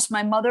almost,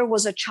 my mother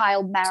was a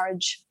child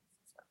marriage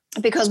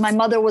because my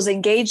mother was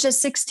engaged at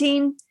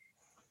 16,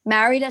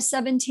 married at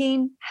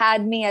 17,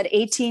 had me at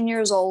 18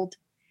 years old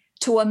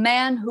to a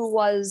man who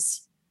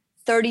was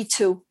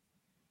 32.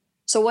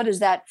 So what is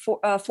that?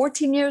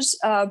 14 years?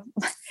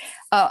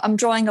 I'm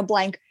drawing a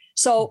blank.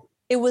 So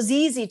it was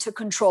easy to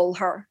control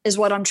her, is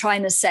what I'm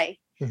trying to say.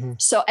 Mm-hmm.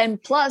 So,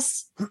 and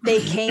plus they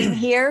came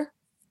here.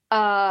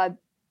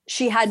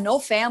 She had no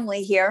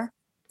family here.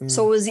 Mm.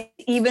 So it was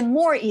even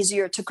more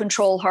easier to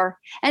control her.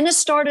 And it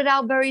started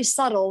out very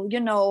subtle,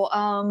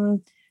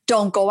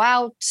 don't go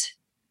out.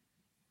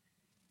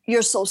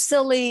 You're so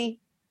silly.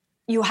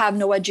 You have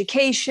no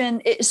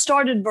education. It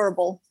started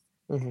verbal.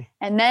 Mm-hmm.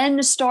 And then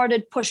it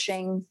started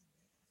pushing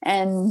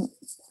and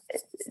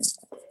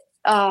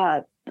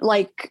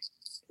like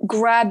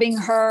grabbing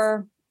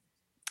her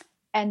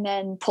and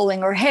then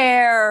pulling her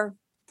hair.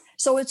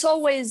 So it's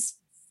always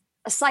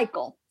a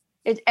cycle.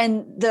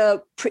 And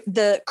the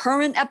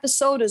current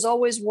episode is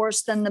always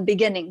worse than the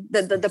beginning,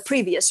 the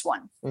previous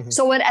one. Mm-hmm.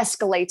 So it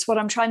escalates. What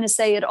I'm trying to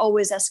say, it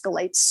always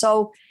escalates.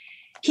 So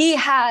he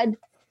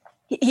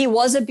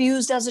was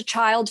abused as a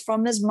child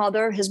from his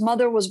mother. His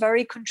mother was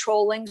very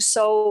controlling.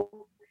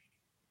 So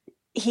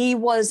he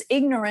was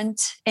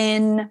ignorant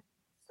in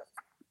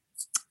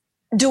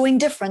doing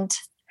different.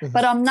 Mm-hmm.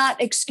 But I'm not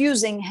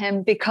excusing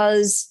him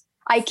because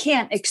I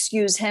can't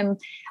excuse him.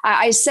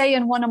 I say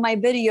in one of my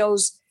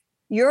videos,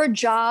 your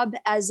job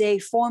as a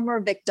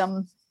former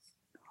victim,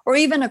 or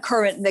even a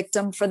current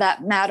victim for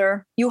that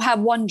matter, you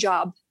have one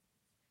job,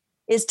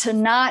 is to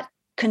not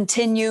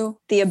continue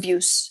the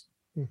abuse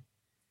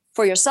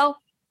for yourself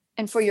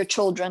and for your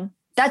children.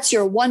 That's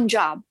your one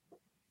job.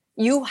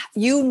 You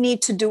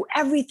need to do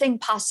everything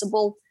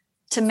possible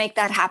to make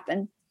that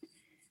happen.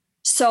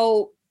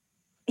 So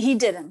he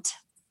didn't.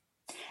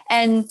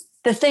 And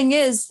the thing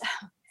is,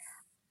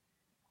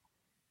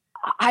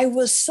 I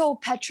was so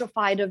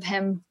petrified of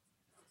him.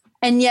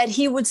 And yet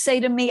he would say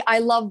to me, I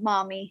love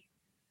mommy.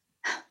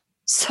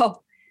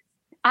 So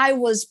I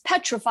was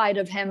petrified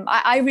of him.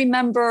 I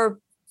remember,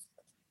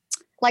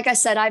 like I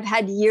said, I've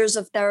had years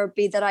of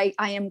therapy that I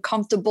am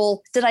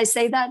comfortable. Did I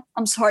say that?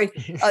 I'm sorry,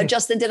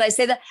 Justin, did I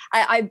say that?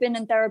 I've been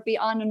in therapy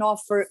on and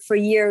off for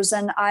years.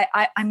 And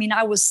I mean,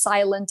 I was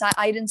silent.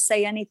 I didn't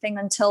say anything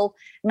until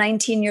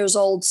 19 years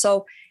old.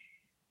 So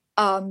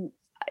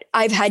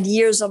I've had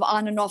years of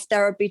on and off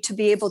therapy to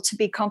be able to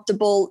be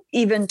comfortable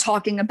even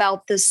talking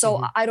about this. So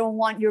mm-hmm. I don't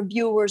want your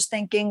viewers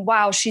thinking,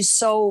 wow, she's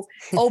so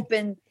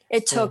open.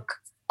 It took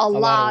a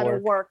lot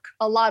of work.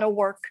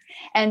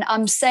 And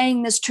I'm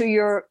saying this to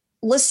your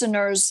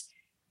listeners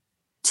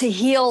to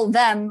heal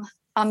them.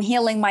 I'm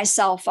healing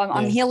myself.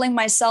 I'm healing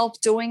myself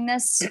doing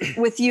this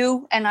with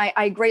you. And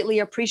I greatly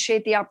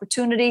appreciate the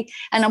opportunity.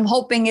 And I'm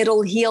hoping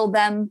it'll heal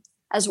them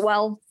as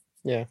well.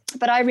 Yeah.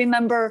 But I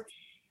remember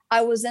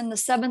I was in the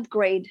 7th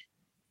grade.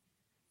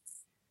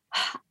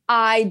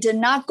 I did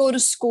not go to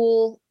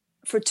school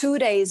for 2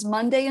 days,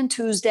 Monday and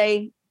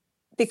Tuesday,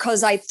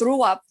 because I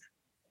threw up.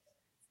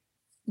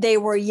 They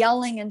were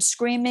yelling and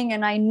screaming,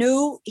 and I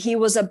knew he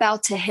was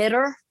about to hit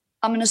her.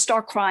 I'm going to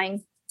start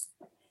crying.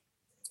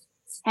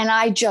 And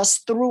I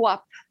just threw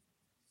up.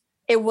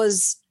 I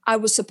was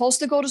supposed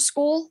to go to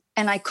school,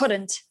 and I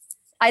couldn't.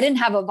 I didn't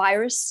have a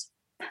virus.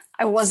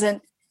 I was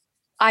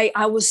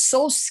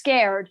so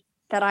scared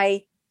that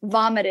I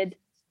vomited.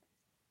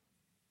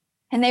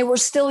 And they were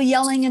still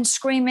yelling and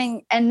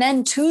screaming. And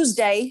then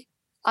Tuesday,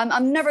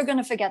 I'm never going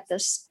to forget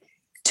this.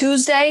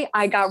 Tuesday,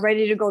 I got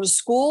ready to go to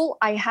school.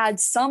 I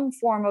had some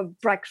form of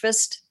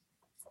breakfast.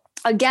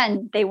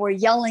 Again, they were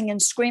yelling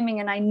and screaming,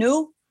 and I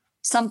knew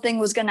something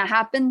was going to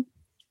happen.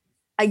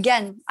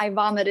 Again, I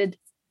vomited.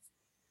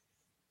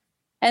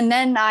 And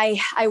then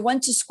I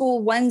went to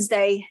school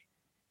Wednesday,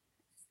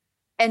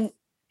 and,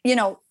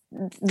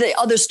 the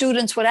other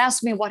students would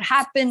ask me what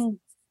happened.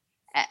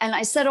 And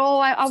I said,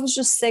 I was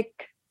just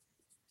sick.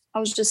 I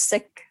was just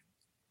sick.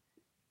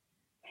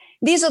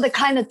 These are the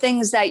kind of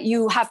things that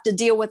you have to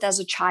deal with as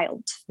a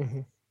child.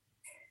 Mm-hmm.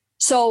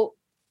 So,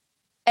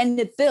 and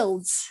it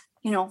builds,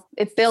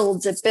 it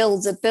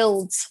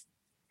builds.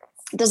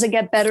 Does it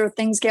get better?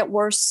 Things get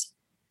worse.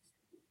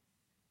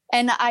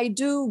 And I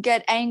do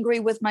get angry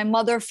with my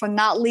mother for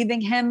not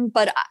leaving him,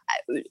 but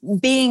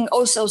being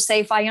so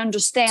safe, I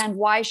understand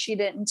why she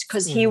didn't,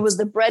 because he was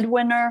the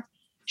breadwinner.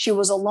 She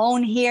was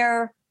alone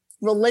here.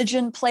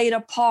 Religion played a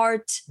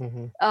part.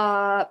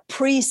 Mm-hmm.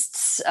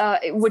 Priests,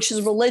 which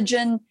is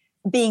religion,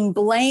 being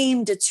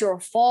blamed. It's your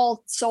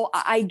fault. So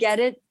I get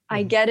it. Mm-hmm.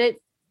 I get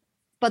it.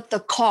 But the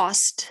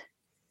cost,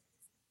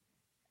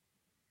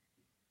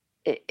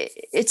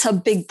 it's a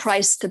big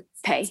price to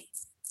pay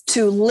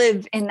to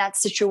live in that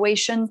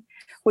situation,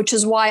 which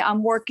is why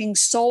I'm working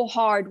so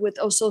hard with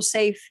Osso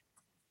Safe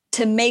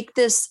to make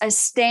this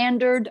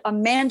a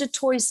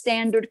mandatory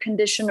standard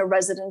condition of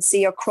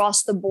residency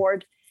across the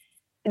board,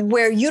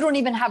 where you don't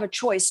even have a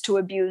choice to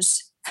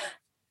abuse.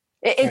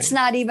 It's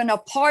not even a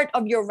part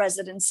of your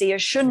residency. It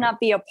should not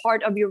be a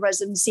part of your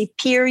residency,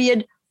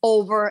 period,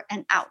 over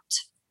and out.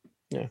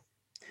 Yeah.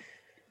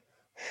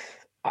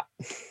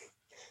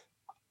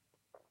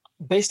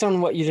 Based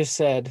on what you just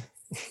said,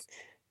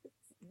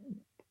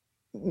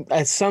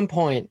 at some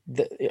point,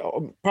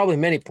 probably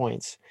many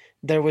points,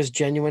 there was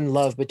genuine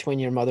love between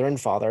your mother and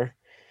father,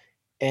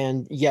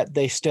 and yet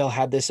they still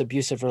had this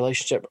abusive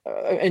relationship.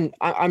 And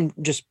I'm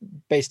just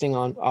basing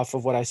off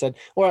of what I said,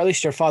 or at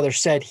least your father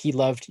said he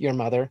loved your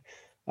mother.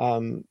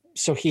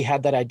 So he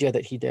had that idea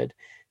that he did.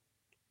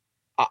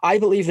 I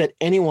believe that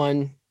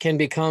anyone can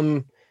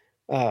become,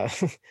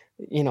 the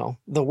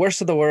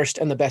worst of the worst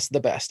and the best of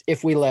the best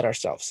if we let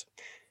ourselves.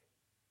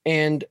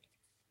 And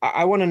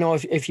I want to know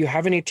if you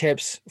have any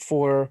tips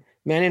for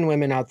men and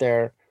women out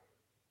there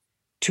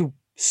to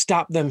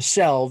stop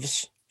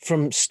themselves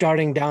from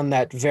starting down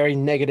that very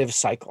negative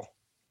cycle.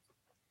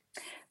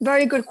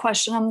 Very good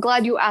question. I'm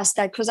glad you asked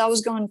that, because I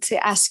was going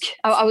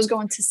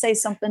to say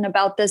something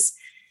about this.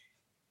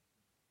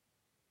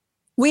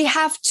 We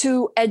have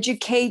to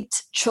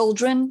educate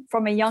children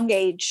from a young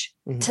age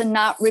to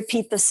not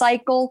repeat the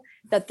cycle,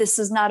 that this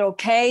is not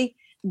okay,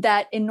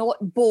 that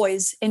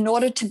boys, in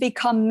order to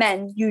become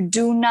men, you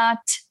do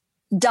not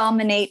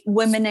dominate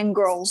women and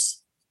girls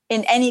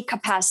in any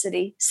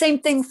capacity. Same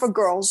thing for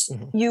girls.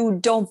 You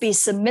don't be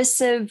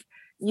submissive.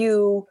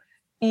 You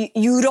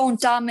don't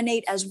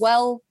dominate as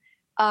well.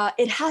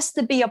 It has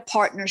to be a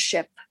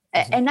partnership,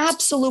 an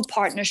absolute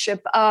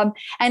partnership. And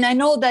I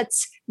know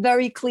that's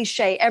very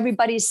cliche.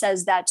 Everybody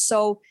says that.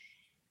 So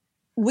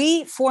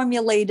we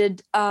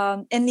formulated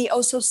in the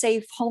Osso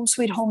Safe Home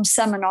Sweet Home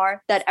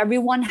seminar that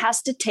everyone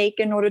has to take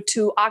in order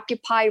to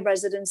occupy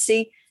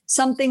residency,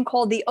 something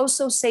called the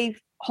Osso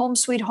Safe Home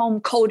Sweet Home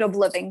Code of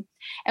Living.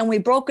 And we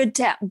broke it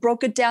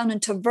down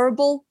into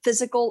verbal,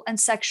 physical, and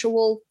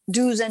sexual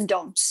do's and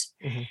don'ts.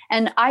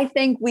 And I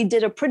think we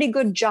did a pretty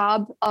good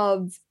job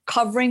of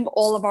covering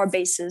all of our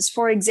bases.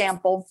 For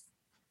example,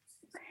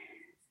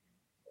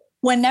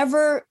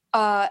 whenever,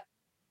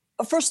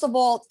 first of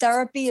all,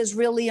 therapy is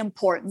really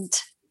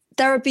important.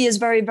 Therapy is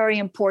very, very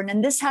important.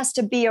 And this has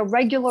to be a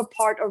regular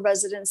part of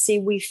residency,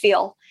 we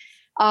feel.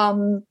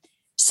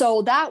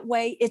 So that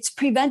way it's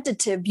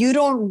preventative. You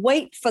don't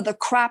wait for the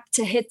crap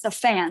to hit the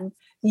fan.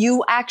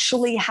 You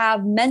actually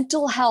have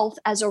mental health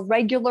as a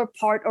regular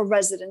part of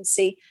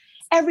residency.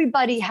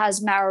 Everybody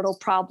has marital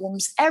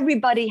problems.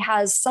 Everybody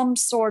has some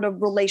sort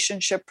of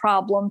relationship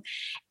problem.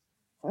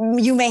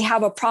 You may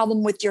have a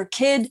problem with your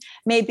kid.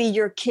 Maybe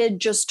your kid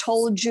just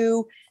told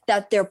you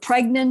that they're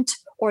pregnant,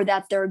 or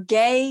that they're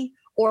gay,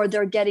 or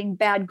they're getting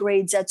bad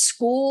grades at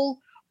school,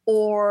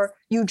 or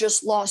you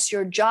just lost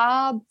your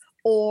job,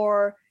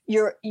 or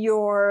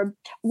your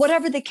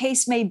whatever the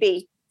case may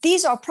be.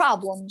 These are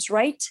problems,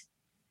 right?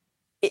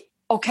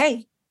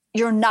 Okay,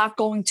 you're not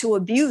going to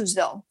abuse,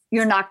 though.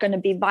 You're not going to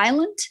be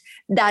violent.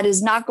 That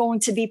is not going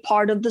to be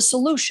part of the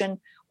solution.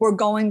 We're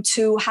going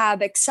to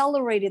have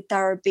accelerated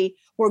therapy.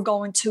 We're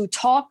going to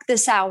talk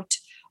this out.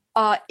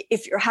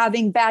 If you're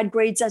having bad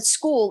grades at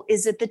school,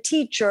 is it the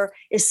teacher?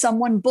 Is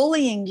someone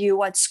bullying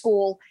you at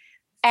school?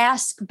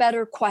 Ask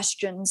better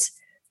questions.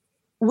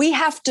 We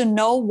have to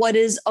know what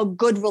is a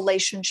good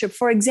relationship.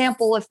 For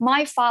example, if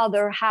my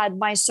father had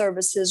my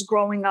services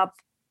growing up,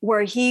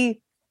 where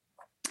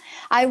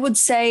I would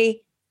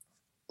say,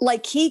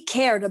 like, he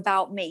cared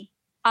about me.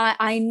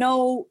 I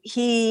know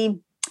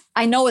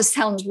it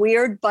sounds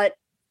weird, but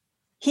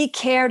he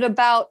cared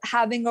about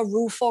having a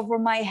roof over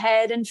my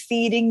head and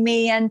feeding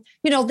me, and,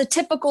 the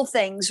typical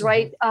things,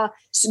 right?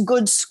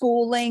 Good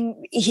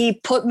schooling. He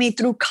put me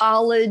through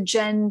college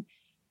and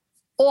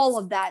all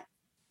of that.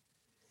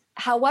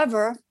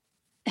 However,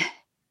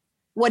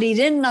 what he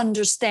didn't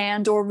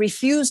understand, or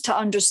refused to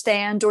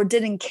understand, or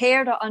didn't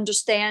care to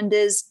understand,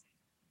 is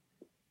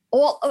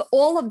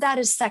all of that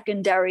is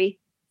secondary.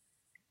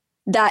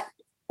 That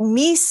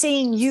me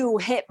seeing you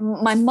hit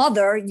my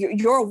mother,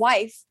 your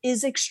wife,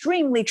 is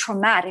extremely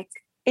traumatic.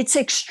 It's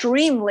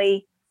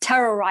extremely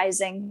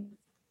terrorizing.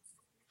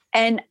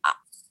 And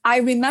I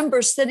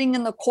remember sitting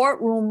in the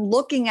courtroom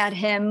looking at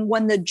him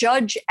when the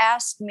judge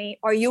asked me,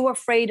 "Are you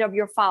afraid of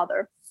your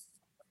father?"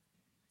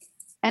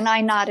 And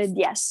I nodded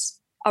yes,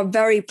 a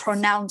very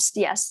pronounced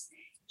yes.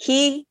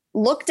 He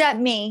looked at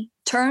me,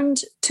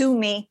 turned to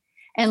me,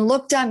 and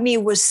looked at me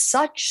with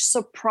such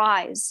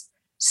surprise,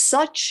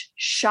 such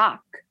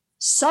shock,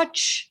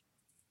 such,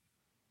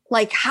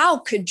 like, how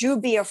could you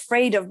be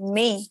afraid of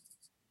me?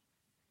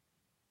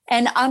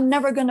 And I'm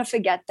never going to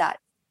forget that.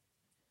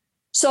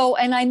 So,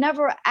 and I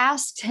never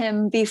asked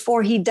him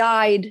before he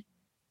died,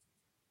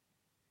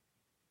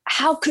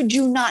 how could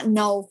you not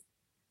know?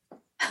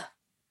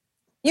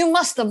 You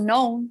must have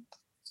known.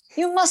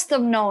 You must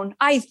have known.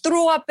 I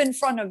threw up in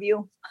front of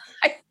you.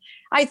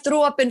 I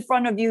threw up in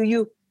front of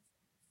you.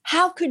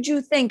 How could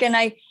you think? And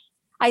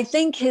I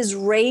think his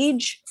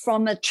rage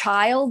from a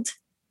child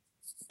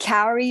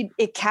carried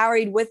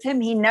with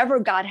him. He never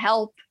got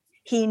help.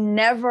 He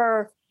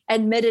never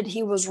admitted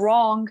he was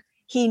wrong.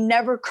 He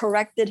never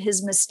corrected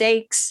his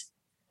mistakes.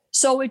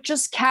 So it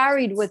just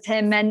carried with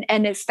him, and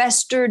it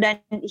festered, and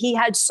he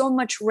had so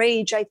much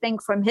rage, I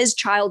think, from his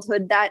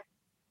childhood that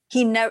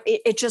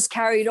it just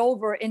carried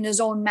over in his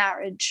own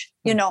marriage,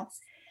 you know.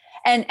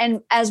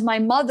 And as my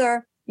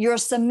mother, you're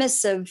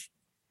submissive.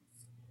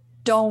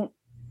 What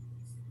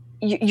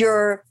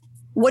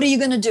are you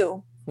going to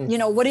do? You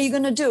know, what are you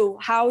going to do?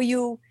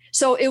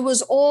 So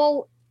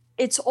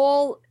it's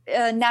all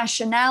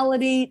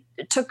nationality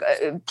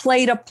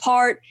played a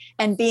part,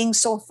 and being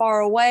so far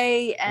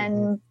away,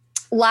 and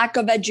lack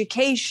of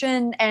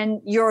education,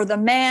 and you're the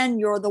man,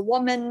 you're the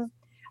woman,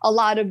 a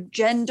lot of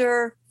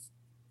gender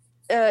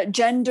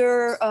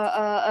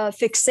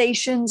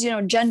fixations, you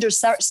know, gender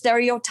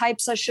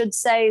stereotypes, I should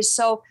say.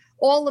 So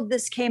all of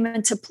this came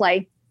into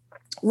play.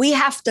 We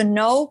have to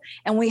know,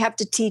 and we have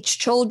to teach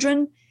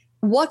children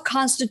what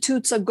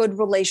constitutes a good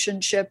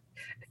relationship.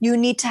 You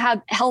need to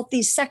have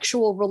healthy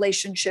sexual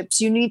relationships.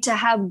 You need to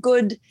have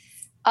good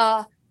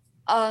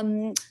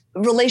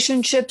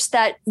relationships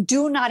that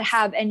do not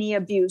have any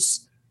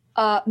abuse.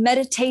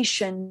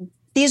 Meditation.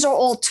 These are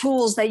all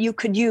tools that you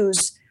could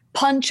use.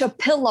 Punch a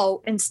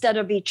pillow instead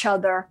of each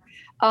other.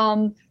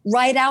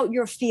 Write out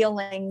your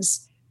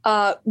feelings.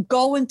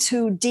 Go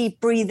into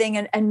deep breathing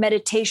and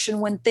meditation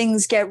when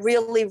things get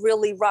really,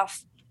 really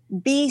rough.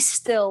 Be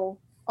still.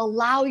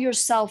 Allow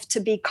yourself to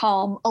be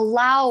calm.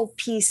 Allow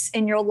peace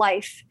in your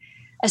life,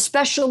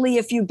 especially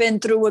if you've been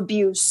through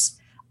abuse.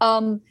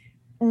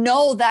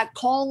 Know that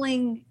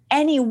calling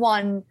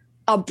anyone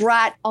a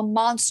brat, a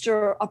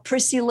monster, a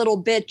prissy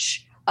little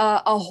bitch,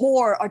 a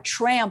whore, a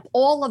tramp,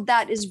 all of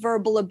that is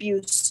verbal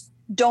abuse.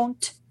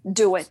 Don't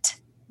do it.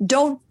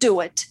 Don't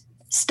do it.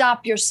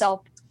 Stop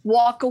yourself.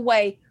 Walk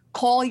away.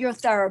 Call your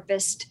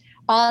therapist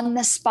on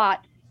the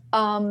spot.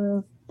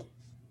 And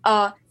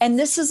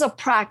this is a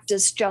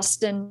practice,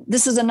 Justin.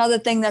 This is another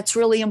thing that's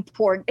really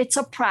important. It's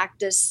a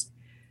practice.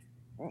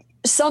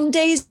 Some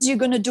days you're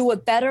going to do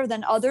it better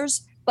than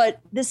others, but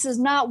this is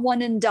not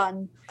one and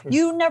done.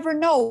 You never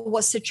know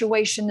what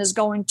situation is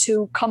going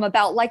to come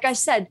about. Like I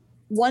said,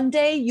 one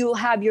day you'll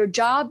have your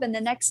job and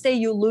the next day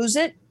you lose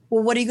it.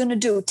 Well, what are you going to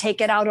do?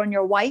 Take it out on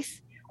your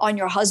wife, on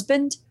your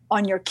husband,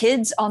 on your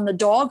kids, on the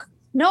dog?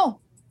 No.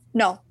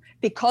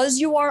 Because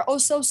you are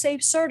Osso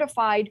Safe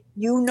certified,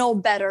 you know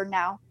better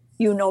now.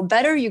 You know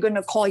better. You're going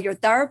to call your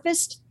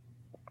therapist.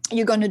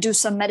 You're going to do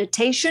some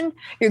meditation.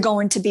 You're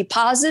going to be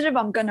positive.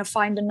 I'm going to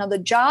find another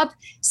job.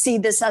 See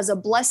this as a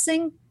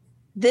blessing.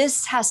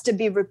 This has to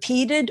be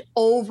repeated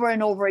over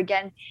and over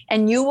again.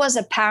 And you as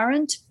a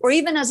parent, or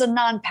even as a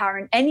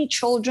non-parent, any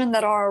children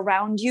that are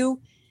around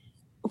you,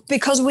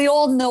 because we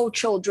all know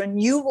children,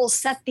 you will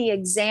set the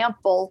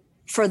example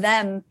for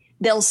them.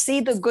 They'll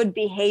see the good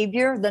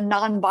behavior, the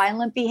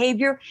non-violent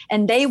behavior,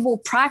 and they will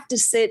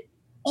practice it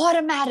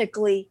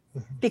automatically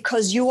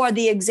because you are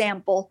the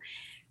example.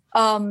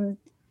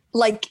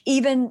 Like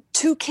even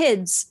two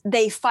kids,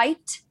 they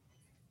fight,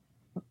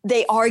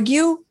 they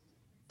argue,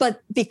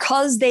 but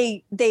because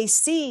they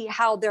see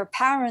how their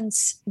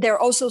parents, they're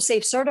Osso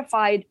Safe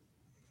certified,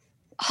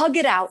 hug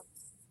it out.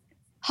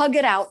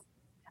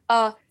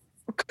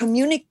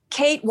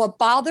 Communicate what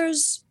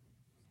bothers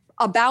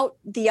about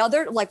the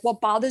other, like what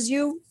bothers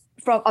you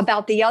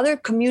about the other,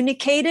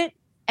 communicate it,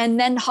 and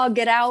then hug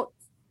it out.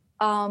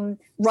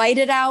 Write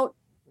it out.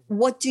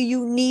 What do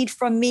you need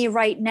from me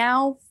right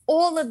now?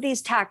 All of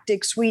these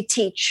tactics we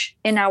teach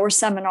in our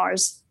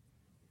seminars.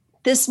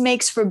 This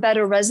makes for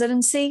better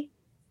residency,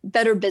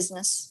 better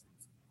business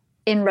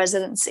in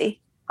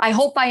residency. I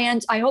hope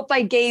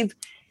I gave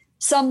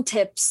some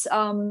tips,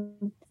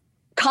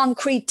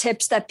 concrete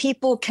tips that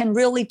people can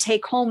really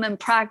take home and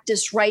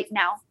practice right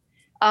now.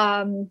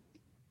 And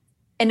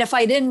if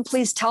I didn't,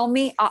 please tell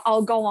me.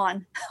 I'll go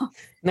on.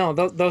 No,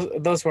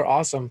 those were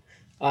awesome.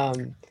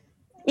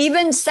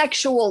 Even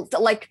sexual,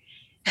 like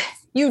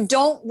you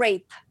don't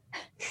rape.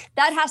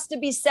 That has to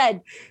be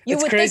said.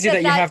 It's crazy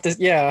that you have to,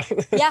 yeah.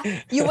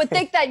 Yeah, you would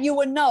think that you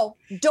would know.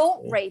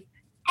 Don't rape.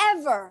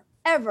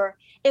 Ever.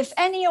 If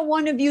any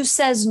one of you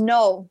says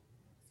no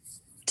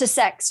to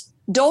sex,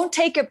 don't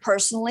take it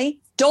personally.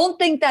 Don't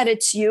think that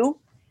it's you.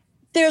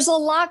 There's a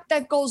lot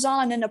that goes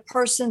on in a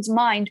person's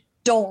mind.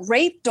 Don't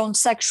rape. Don't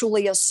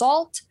sexually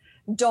assault.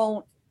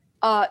 Don't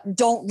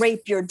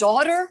rape your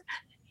daughter.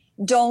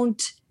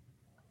 Don't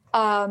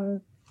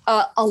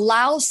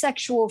allow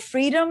sexual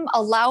freedom.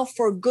 Allow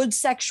for good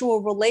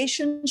sexual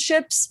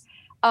relationships.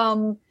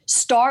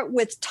 Start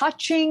with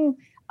touching.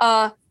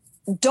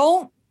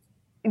 Don't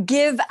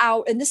give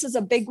out, and this is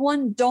a big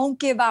one, don't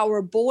give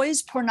our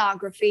boys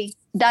pornography.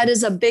 That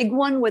is a big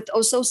one with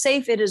Osso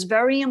Safe. It is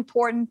very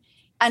important.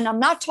 And I'm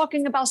not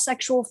talking about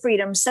sexual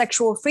freedom.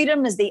 Sexual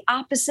freedom is the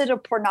opposite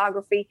of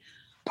pornography.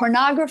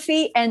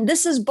 Pornography, and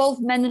this is both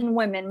men and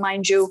women,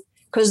 mind you,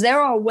 because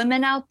there are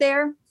women out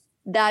there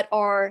that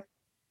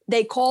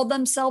they call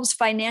themselves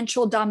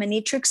financial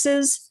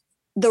dominatrixes.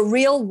 the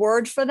real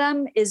word for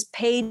them is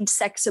paid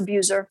sex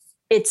abuser.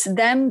 It's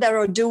them that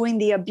are doing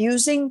the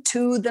abusing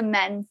to the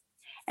men.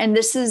 And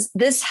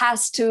this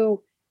has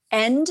to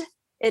end.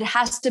 It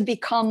has to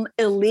become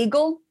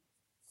illegal.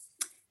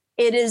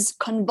 It is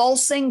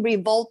convulsing,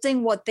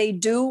 revolting what they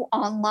do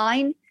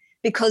online,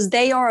 because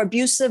they are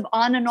abusive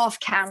on and off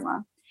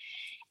camera.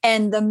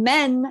 And the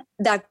men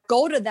that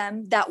go to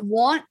them that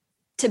want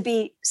to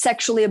be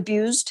sexually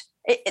abused,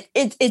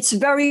 it's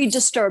very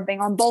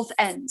disturbing on both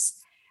ends.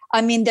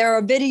 I mean, there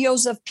are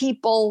videos of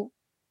people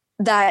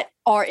that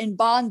are in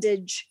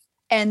bondage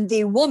and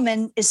the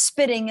woman is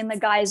spitting in the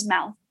guy's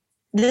mouth.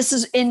 This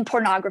is in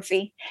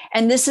pornography.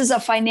 And this is a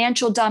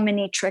financial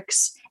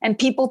dominatrix. And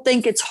people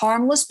think it's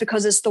harmless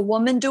because it's the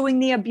woman doing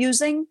the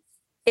abusing.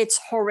 It's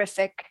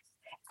horrific.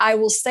 I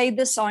will say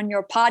this on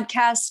your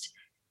podcast.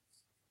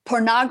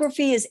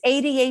 Pornography is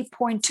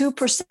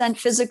 88.2%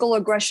 physical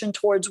aggression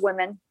towards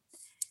women.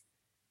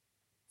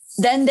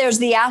 Then there's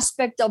the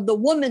aspect of the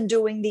woman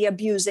doing the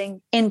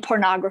abusing in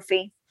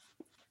pornography.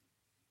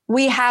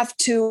 We have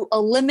to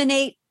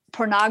eliminate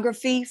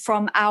pornography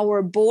from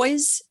our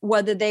boys,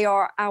 whether they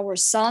are our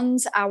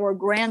sons, our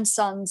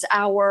grandsons,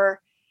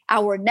 our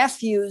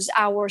nephews,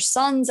 our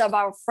sons of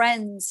our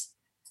friends.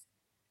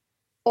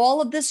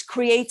 All of this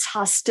creates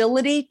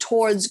hostility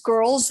towards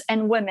girls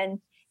and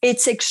women.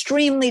 It's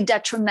extremely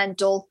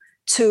detrimental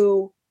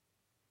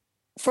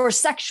for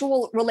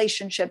sexual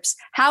relationships.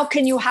 How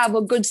can you have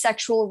a good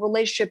sexual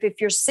relationship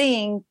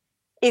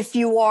if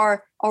you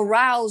are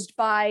aroused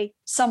by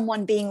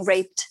someone being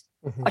raped,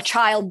 a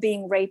child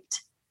being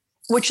raped,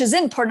 which is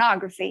in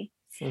pornography?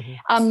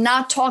 I'm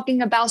not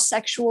talking about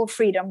sexual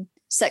freedom.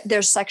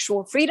 There's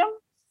sexual freedom,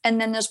 and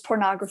then there's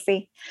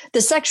pornography.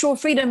 The sexual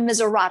freedom is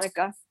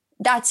erotica.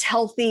 That's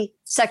healthy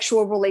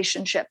sexual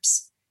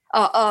relationships,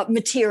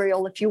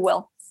 material, if you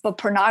will. But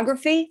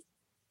pornography,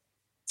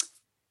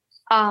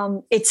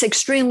 it's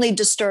extremely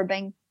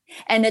disturbing,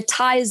 and it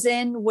ties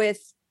in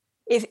with,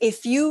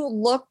 if you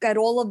look at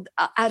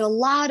at a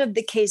lot of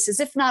the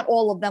cases, if not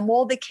all of them,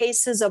 all the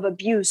cases of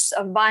abuse,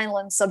 of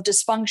violence, of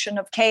dysfunction,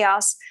 of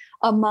chaos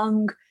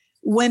among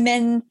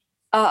women,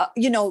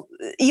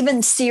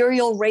 even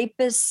serial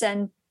rapists,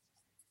 and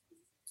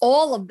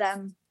all of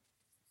them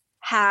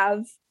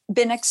have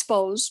been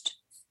exposed,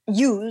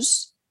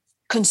 use,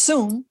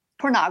 consume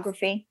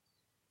pornography.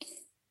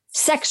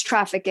 Sex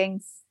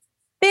trafficking,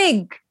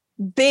 big,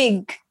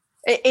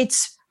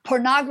 it's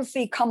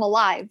pornography come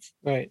alive,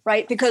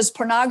 right? Because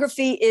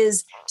pornography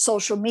is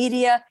social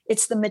media,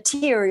 it's the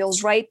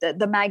materials, right?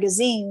 The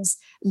magazines,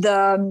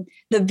 the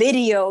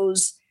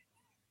videos.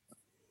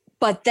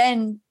 But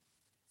then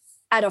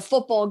at a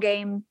football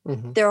game,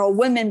 there are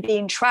women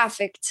being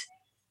trafficked,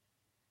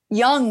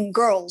 young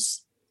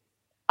girls,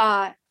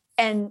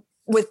 and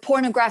with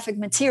pornographic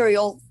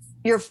material,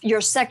 your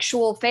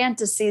sexual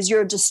fantasies,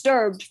 your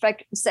disturbed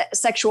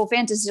sexual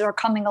fantasies are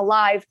coming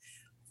alive.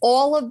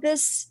 All of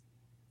this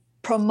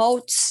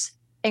promotes,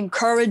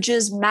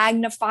 encourages,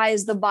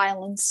 magnifies the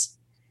violence.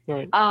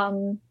 Right.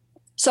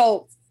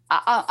 So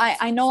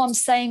I know I'm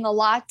saying a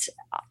lot,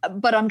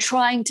 but I'm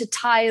trying to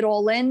tie it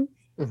all in.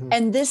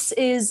 And this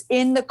is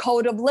in the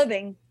code of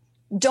living.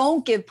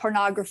 Don't give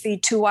pornography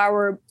to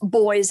our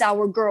boys,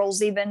 our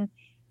girls, even.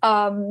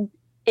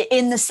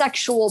 In the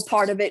sexual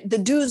part of it, the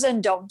do's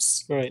and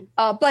don'ts, right?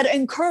 But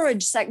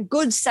encourage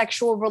good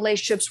sexual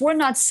relationships. We're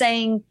not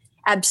saying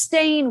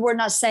abstain. We're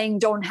not saying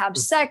don't have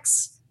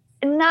sex.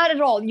 Not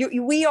at all.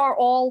 We are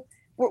all,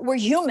 we're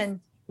human.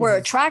 We're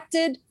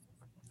attracted.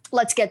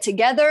 Let's get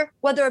together,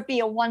 whether it be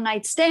a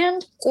one-night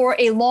stand or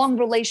a long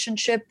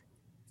relationship.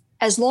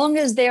 As long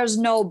as there's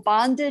no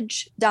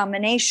bondage,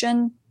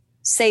 domination,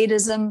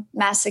 sadism,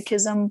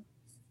 masochism,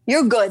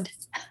 you're good.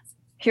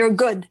 You're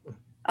good.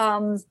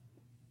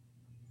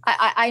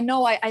 I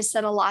know I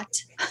said a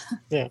lot.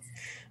 Yeah.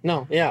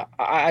 No, yeah.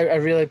 I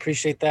really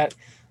appreciate that.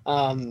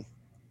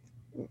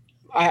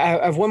 I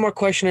have one more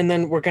question, and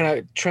then we're going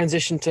to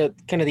transition to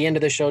kind of the end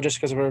of the show just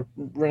because we're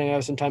running out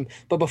of some time.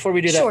 But before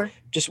we do that,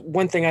 just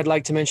one thing I'd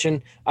like to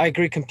mention. I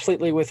agree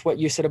completely with what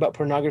you said about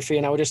pornography,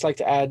 and I would just like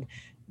to add,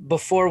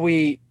 before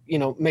we,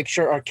 make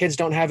sure our kids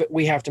don't have it,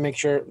 we have to make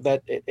sure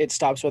that it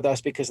stops with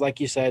us, because like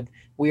you said,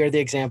 we are the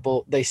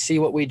example. They see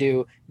what we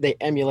do. They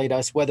emulate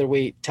us, whether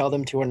we tell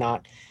them to or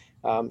not.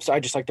 So I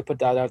just like to put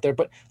that out there.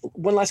 But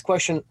one last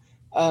question.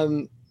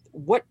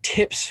 What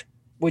tips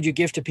would you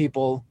give to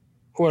people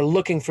who are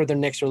looking for their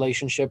next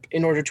relationship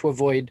in order to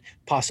avoid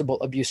possible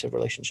abusive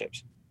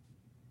relationships?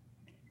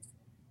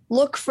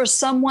 Look for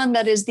someone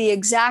that is the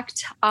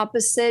exact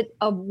opposite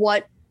of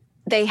what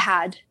they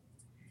had.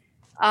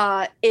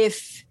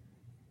 If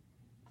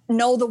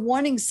know the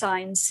warning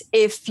signs,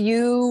 if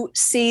you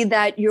see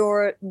that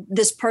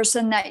this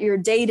person that you're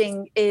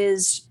dating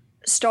is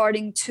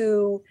starting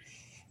to,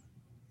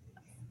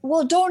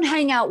 well, don't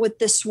hang out with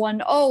this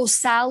one. Oh,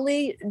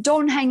 Sally,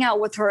 don't hang out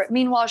with her.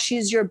 Meanwhile,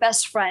 she's your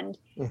best friend.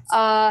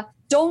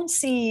 Don't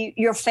see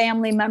your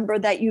family member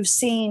that you've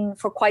seen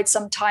for quite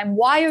some time.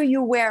 Why are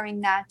you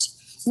wearing that?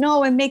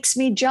 No, it makes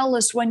me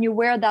jealous when you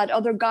wear that.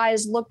 Other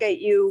guys look at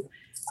you.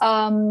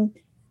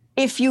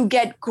 if you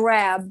get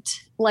grabbed,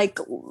 like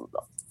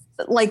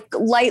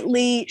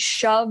lightly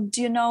shoved,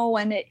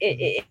 and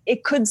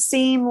it could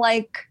seem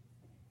like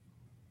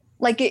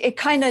it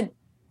kind of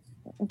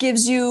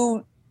gives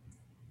you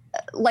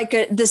like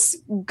this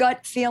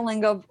gut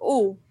feeling of,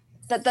 oh,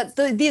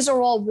 these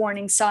are all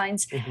warning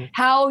signs. Mm-hmm.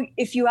 How,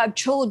 if you have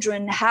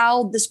children,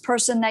 how this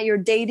person that you're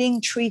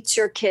dating treats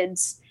your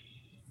kids.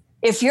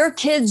 If your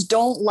kids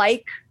don't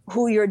like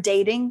who you're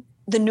dating,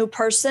 the new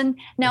person.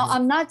 Now, Mm-hmm.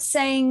 I'm not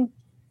saying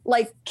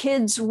like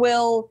kids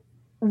will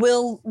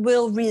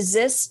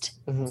resist.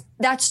 Mm-hmm.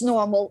 That's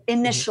normal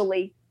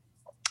initially.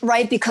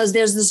 Right? Because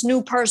there's this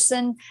new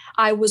person.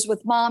 I was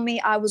with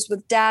mommy, I was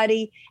with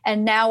daddy,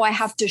 and now I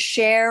have to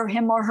share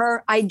him or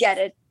her. I get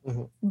it.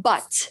 Mm-hmm.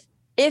 But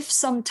if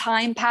some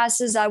time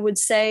passes, I would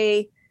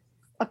say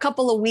a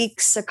couple of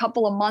weeks, a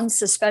couple of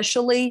months,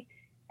 especially,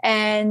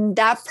 and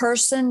that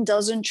person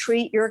doesn't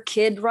treat your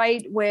kid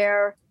right,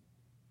 where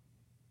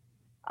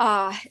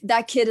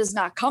that kid is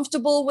not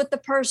comfortable with the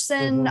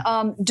person.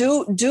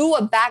 Do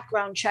a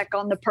background check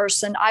on the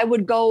person. I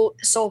would go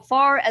so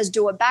far as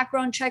do a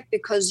background check,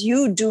 because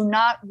you do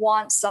not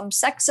want some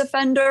sex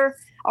offender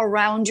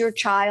around your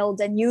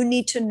child, and you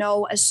need to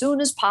know as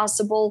soon as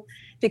possible,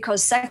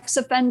 because sex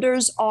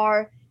offenders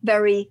are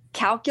very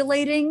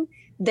calculating.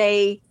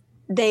 They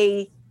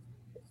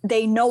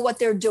know what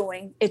they're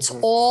doing. It's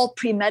all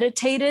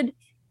premeditated,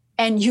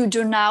 and you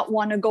do not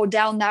want to go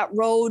down that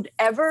road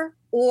ever,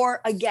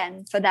 or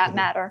again, for that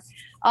matter.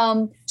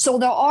 So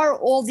there are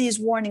all these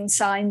warning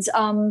signs.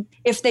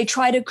 If they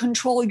try to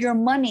control your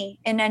money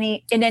in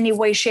any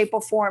way, shape,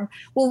 or form,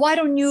 well, why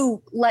don't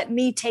you let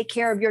me take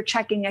care of your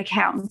checking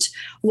account?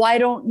 Why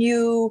don't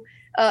you?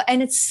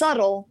 And it's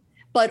subtle,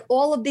 but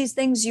all of these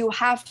things you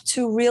have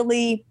to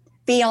really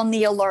be on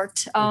the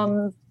alert.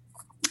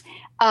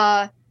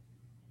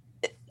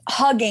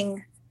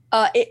 Hugging,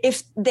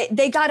 if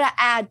they got to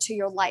add to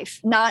your life,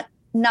 not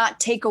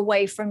take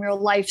away from your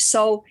life.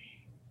 So.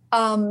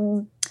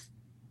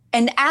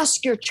 And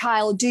ask your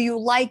child, do you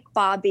like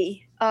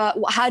Bobby?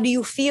 How do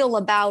you feel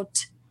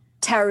about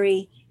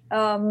Terry?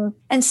 And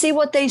see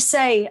what they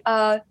say.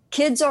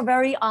 Kids are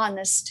very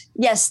honest.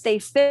 Yes, they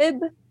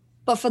fib,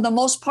 but for the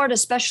most part,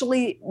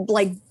 especially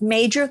like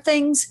major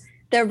things,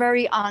 they're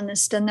very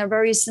honest and they're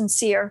very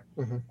sincere.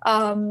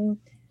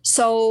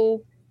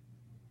 So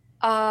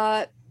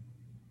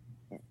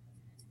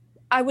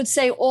I would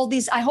say all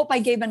these, I hope I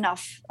gave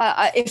enough.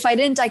 If I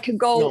didn't, I could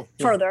go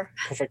further.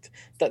 Perfect.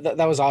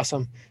 That was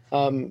awesome.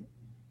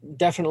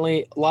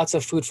 Definitely lots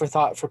of food for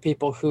thought for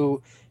people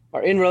who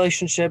are in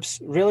relationships.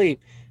 Really,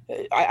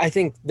 I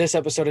think this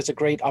episode is a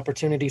great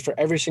opportunity for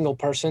every single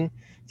person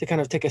to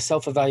kind of take a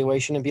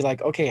self-evaluation and be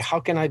like, okay, how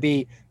can I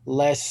be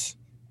less,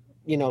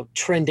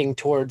 trending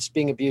towards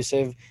being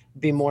abusive,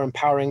 be more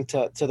empowering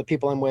to the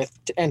people I'm with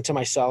and to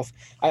myself.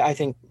 I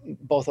think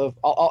both of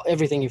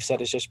everything you've said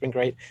has just been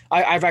great.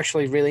 I've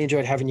actually really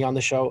enjoyed having you on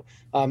the show.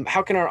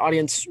 How can our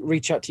audience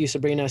reach out to you,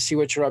 Sabrina, see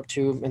what you're up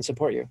to and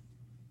support you?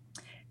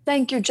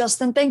 Thank you,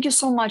 Justin. Thank you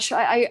so much.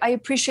 I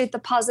appreciate the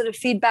positive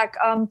feedback.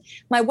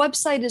 My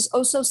website is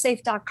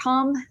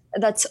ossosafe.com.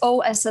 That's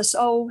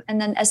OSSO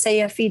and then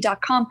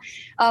SAFE.com.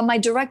 My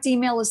direct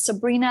email is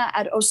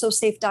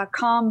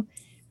sabrina@ossosafe.com.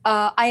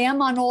 I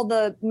am on all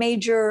the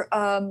major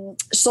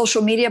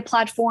social media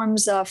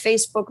platforms,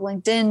 Facebook,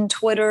 LinkedIn,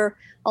 Twitter,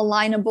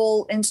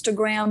 Alignable,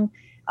 Instagram.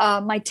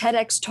 My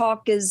TEDx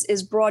talk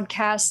is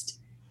broadcast.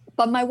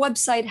 But my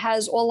website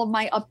has all of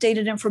my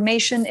updated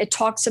information. It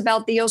talks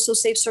about the Osso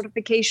Safe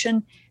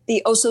certification,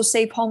 the Osso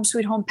Safe Home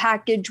Sweet Home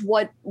package,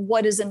 what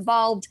is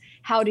involved,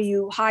 how do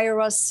you hire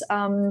us?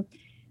 So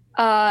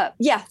I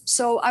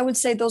would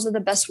say those are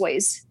the best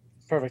ways.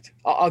 Perfect.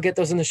 I'll get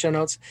those in the show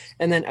notes.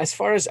 And then as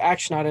far as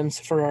action items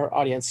for our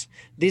audience,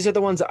 these are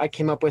the ones that I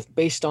came up with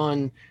based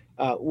on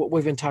what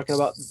we've been talking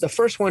about. The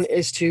first one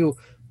is to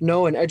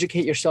know and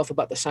educate yourself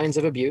about the signs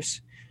of abuse.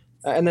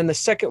 And then the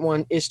second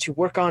one is to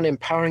work on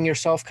empowering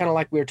yourself, kind of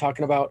like we were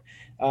talking about,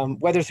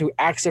 whether through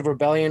acts of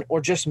rebellion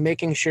or just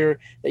making sure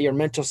that your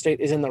mental state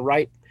is in the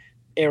right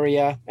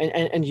area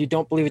and you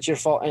don't believe it's your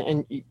fault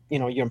and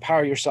you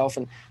empower yourself,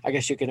 and I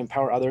guess you can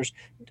empower others.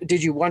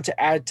 Did you want to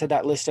add to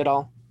that list at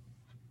all?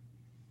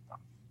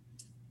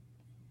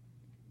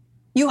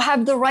 You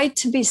have the right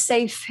to be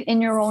safe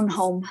in your own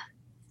home,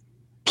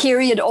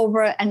 period,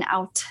 over and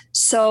out.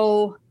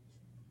 So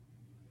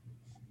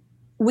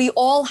we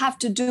all have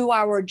to do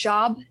our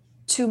job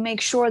to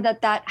make sure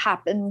that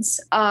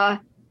happens,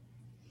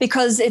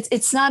 because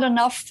it's not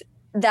enough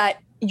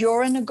that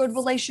you're in a good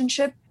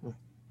relationship.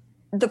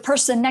 The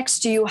person next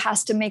to you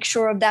has to make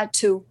sure of that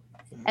too,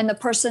 and the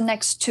person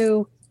next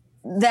to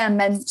them,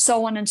 and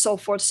so on and so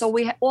forth. So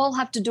we all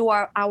have to do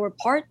our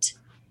part,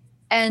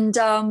 and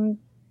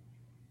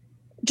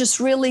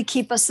just really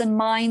keep us in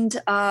mind.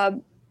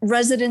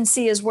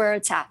 Residency is where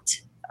it's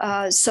at.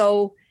 I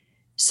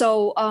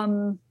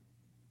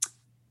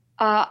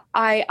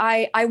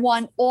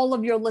want all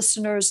of your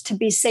listeners to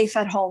be safe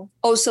at home.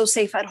 Oh, so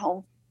safe at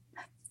home.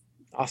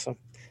 Awesome.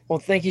 Well,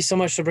 thank you so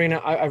much, Sabrina.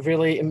 I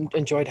really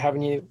enjoyed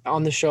having you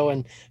on the show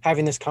and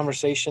having this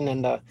conversation.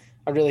 And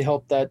I really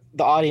hope that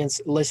the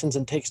audience listens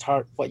and takes to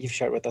heart what you've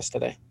shared with us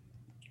today.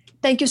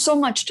 Thank you so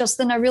much,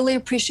 Justin. I really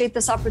appreciate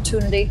this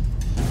opportunity.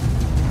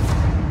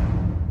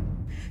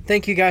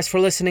 Thank you guys for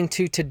listening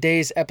to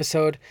today's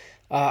episode.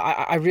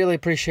 I really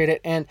appreciate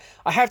it. And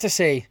I have to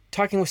say,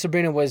 talking with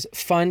Sabrina was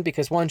fun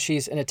because, one,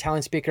 she's an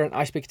Italian speaker and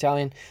I speak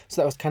Italian,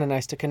 so that was kind of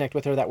nice to connect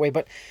with her that way.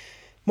 But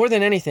more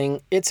than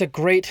anything, it's a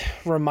great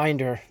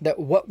reminder that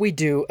what we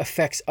do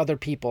affects other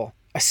people,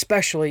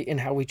 especially in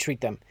how we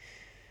treat them.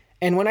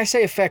 And when I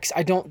say affects,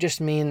 I don't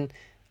just mean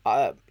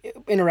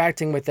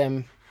interacting with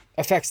them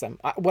affects them.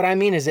 What I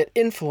mean is it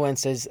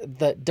influences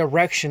the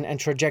direction and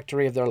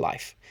trajectory of their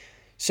life.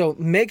 So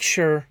make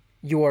sure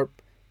you're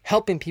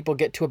helping people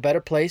get to a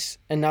better place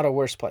and not a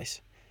worse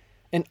place.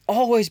 And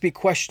always be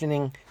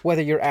questioning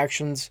whether your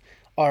actions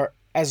are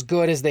as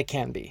good as they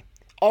can be.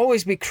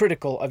 Always be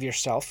critical of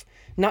yourself,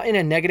 not in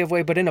a negative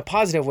way, but in a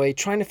positive way,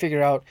 trying to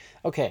figure out,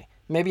 okay,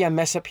 maybe I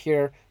mess up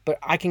here, but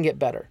I can get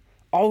better.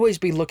 Always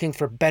be looking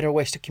for better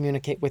ways to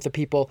communicate with the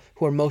people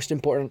who are most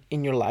important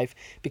in your life,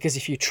 because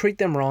if you treat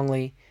them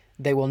wrongly,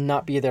 they will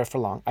not be there for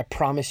long. I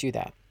promise you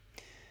that.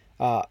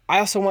 I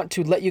also want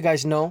to let you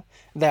guys know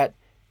that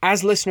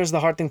as listeners of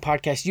the Hard Thing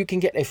Podcast, you can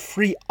get a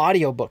free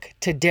audiobook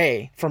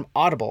today from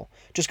Audible.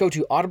 Just go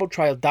to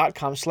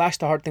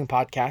audibletrial.com/The Hard Thing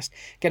Podcast.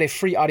 Get a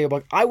free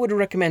audiobook. I would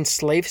recommend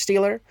Slave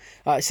Stealer,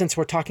 since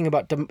we're talking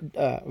about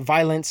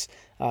violence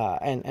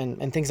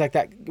and things like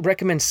that.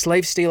 Recommend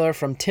Slave Stealer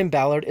from Tim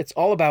Ballard. It's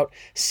all about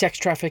sex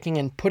trafficking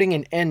and putting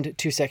an end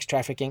to sex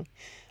trafficking.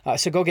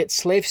 So go get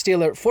Slave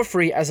Stealer for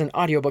free as an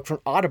audiobook from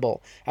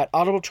Audible at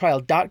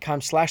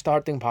audibletrial.com/The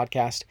Hard Thing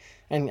Podcast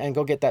and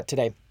go get that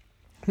today.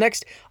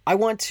 Next, I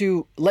want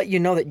to let you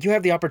know that you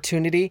have the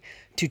opportunity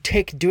to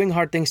take doing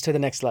hard things to the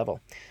next level.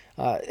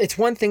 It's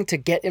one thing to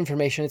get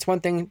information. It's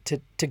one thing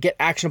to get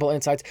actionable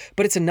insights,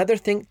 but it's another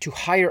thing to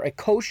hire a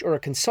coach or a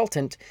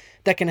consultant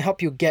that can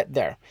help you get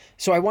there.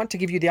 So I want to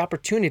give you the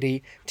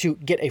opportunity to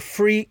get a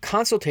free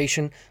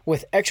consultation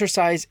with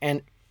exercise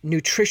and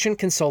nutrition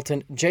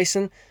consultant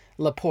Jason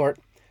Laporte,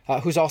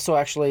 who's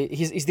also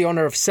he's the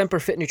owner of Semper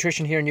Fit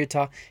Nutrition here in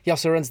Utah. He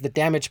also runs the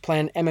Damage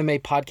Plan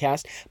MMA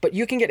podcast. But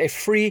you can get a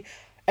free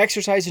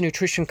exercise and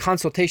nutrition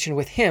consultation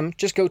with him.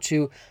 Just go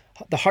to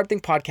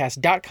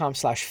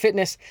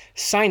thehardthingpodcast.com/fitness,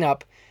 sign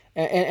up,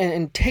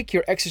 and take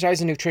your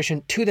exercise and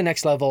nutrition to the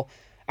next level,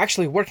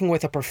 actually working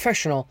with a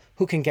professional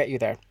who can get you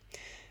there.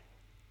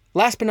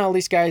 Last but not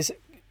least, guys,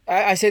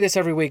 I say this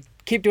every week,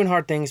 keep doing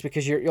hard things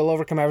because you'll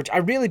overcome average. I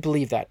really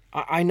believe that.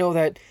 I know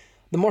that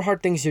the more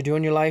hard things you do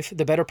in your life,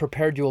 the better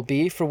prepared you will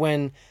be for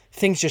when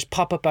things just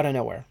pop up out of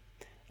nowhere.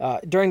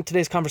 During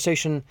today's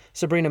conversation,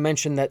 Sabrina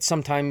mentioned that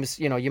sometimes,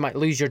 you might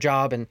lose your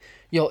job and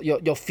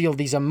you'll feel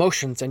these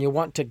emotions and you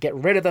want to get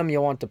rid of them. You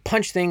want to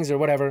punch things or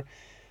whatever.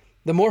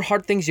 The more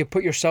hard things you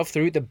put yourself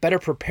through, the better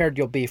prepared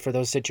you'll be for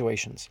those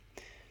situations.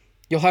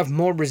 You'll have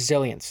more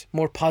resilience,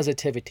 more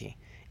positivity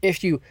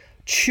if you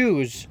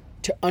choose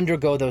to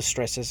undergo those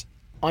stresses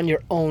on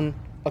your own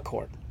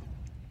accord.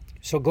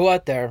 So go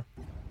out there,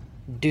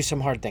 do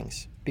some hard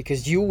things,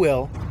 because you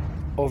will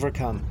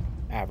overcome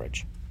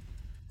average.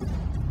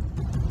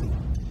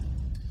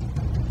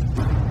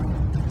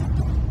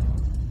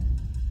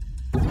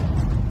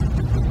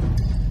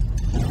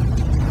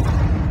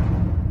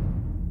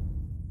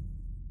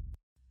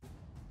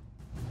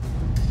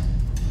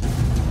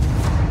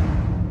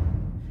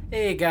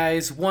 Hey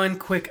guys, one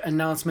quick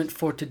announcement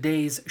for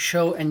today's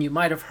show, and you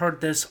might have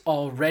heard this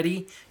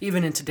already,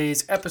 even in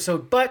today's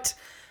episode, but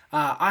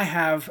I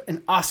have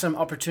an awesome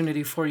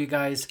opportunity for you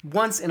guys.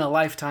 Once in a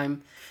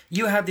lifetime,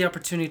 you have the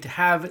opportunity to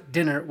have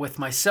dinner with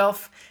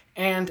myself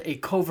and a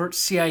covert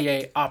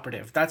CIA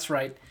operative. That's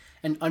right,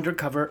 an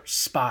undercover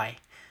spy.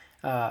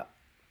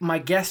 My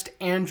guest,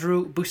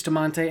 Andrew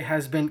Bustamante,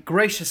 has been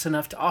gracious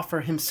enough to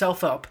offer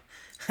himself up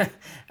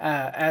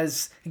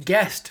as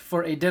guest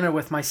for a dinner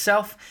with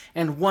myself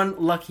and one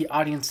lucky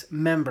audience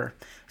member.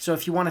 So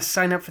if you want to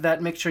sign up for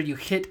that, make sure you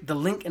hit the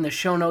link in the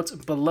show notes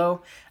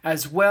below.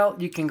 As well,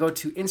 you can go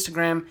to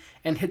Instagram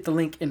and hit the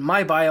link in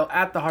my bio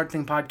at The Hard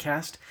Thing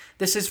Podcast.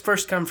 This is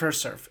first come,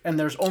 first serve, and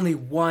there's only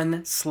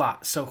one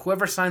slot. So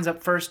whoever signs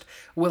up first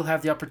will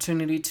have the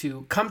opportunity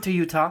to come to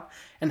Utah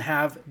and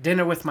have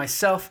dinner with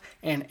myself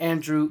and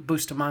Andrew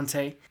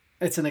Bustamante.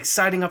 It's an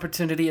exciting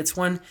opportunity. It's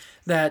one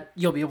that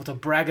you'll be able to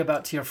brag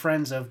about to your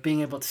friends of being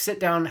able to sit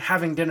down,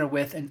 having dinner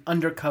with an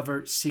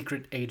undercover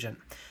secret agent.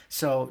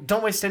 So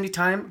don't waste any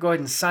time. Go ahead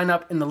and sign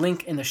up in the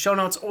link in the show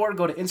notes or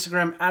go to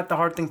Instagram at The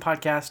Hard Thing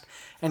Podcast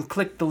and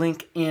click the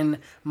link in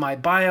my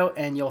bio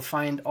and you'll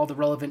find all the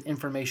relevant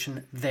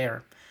information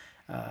there.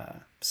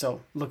 So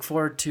look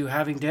forward to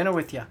having dinner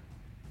with you.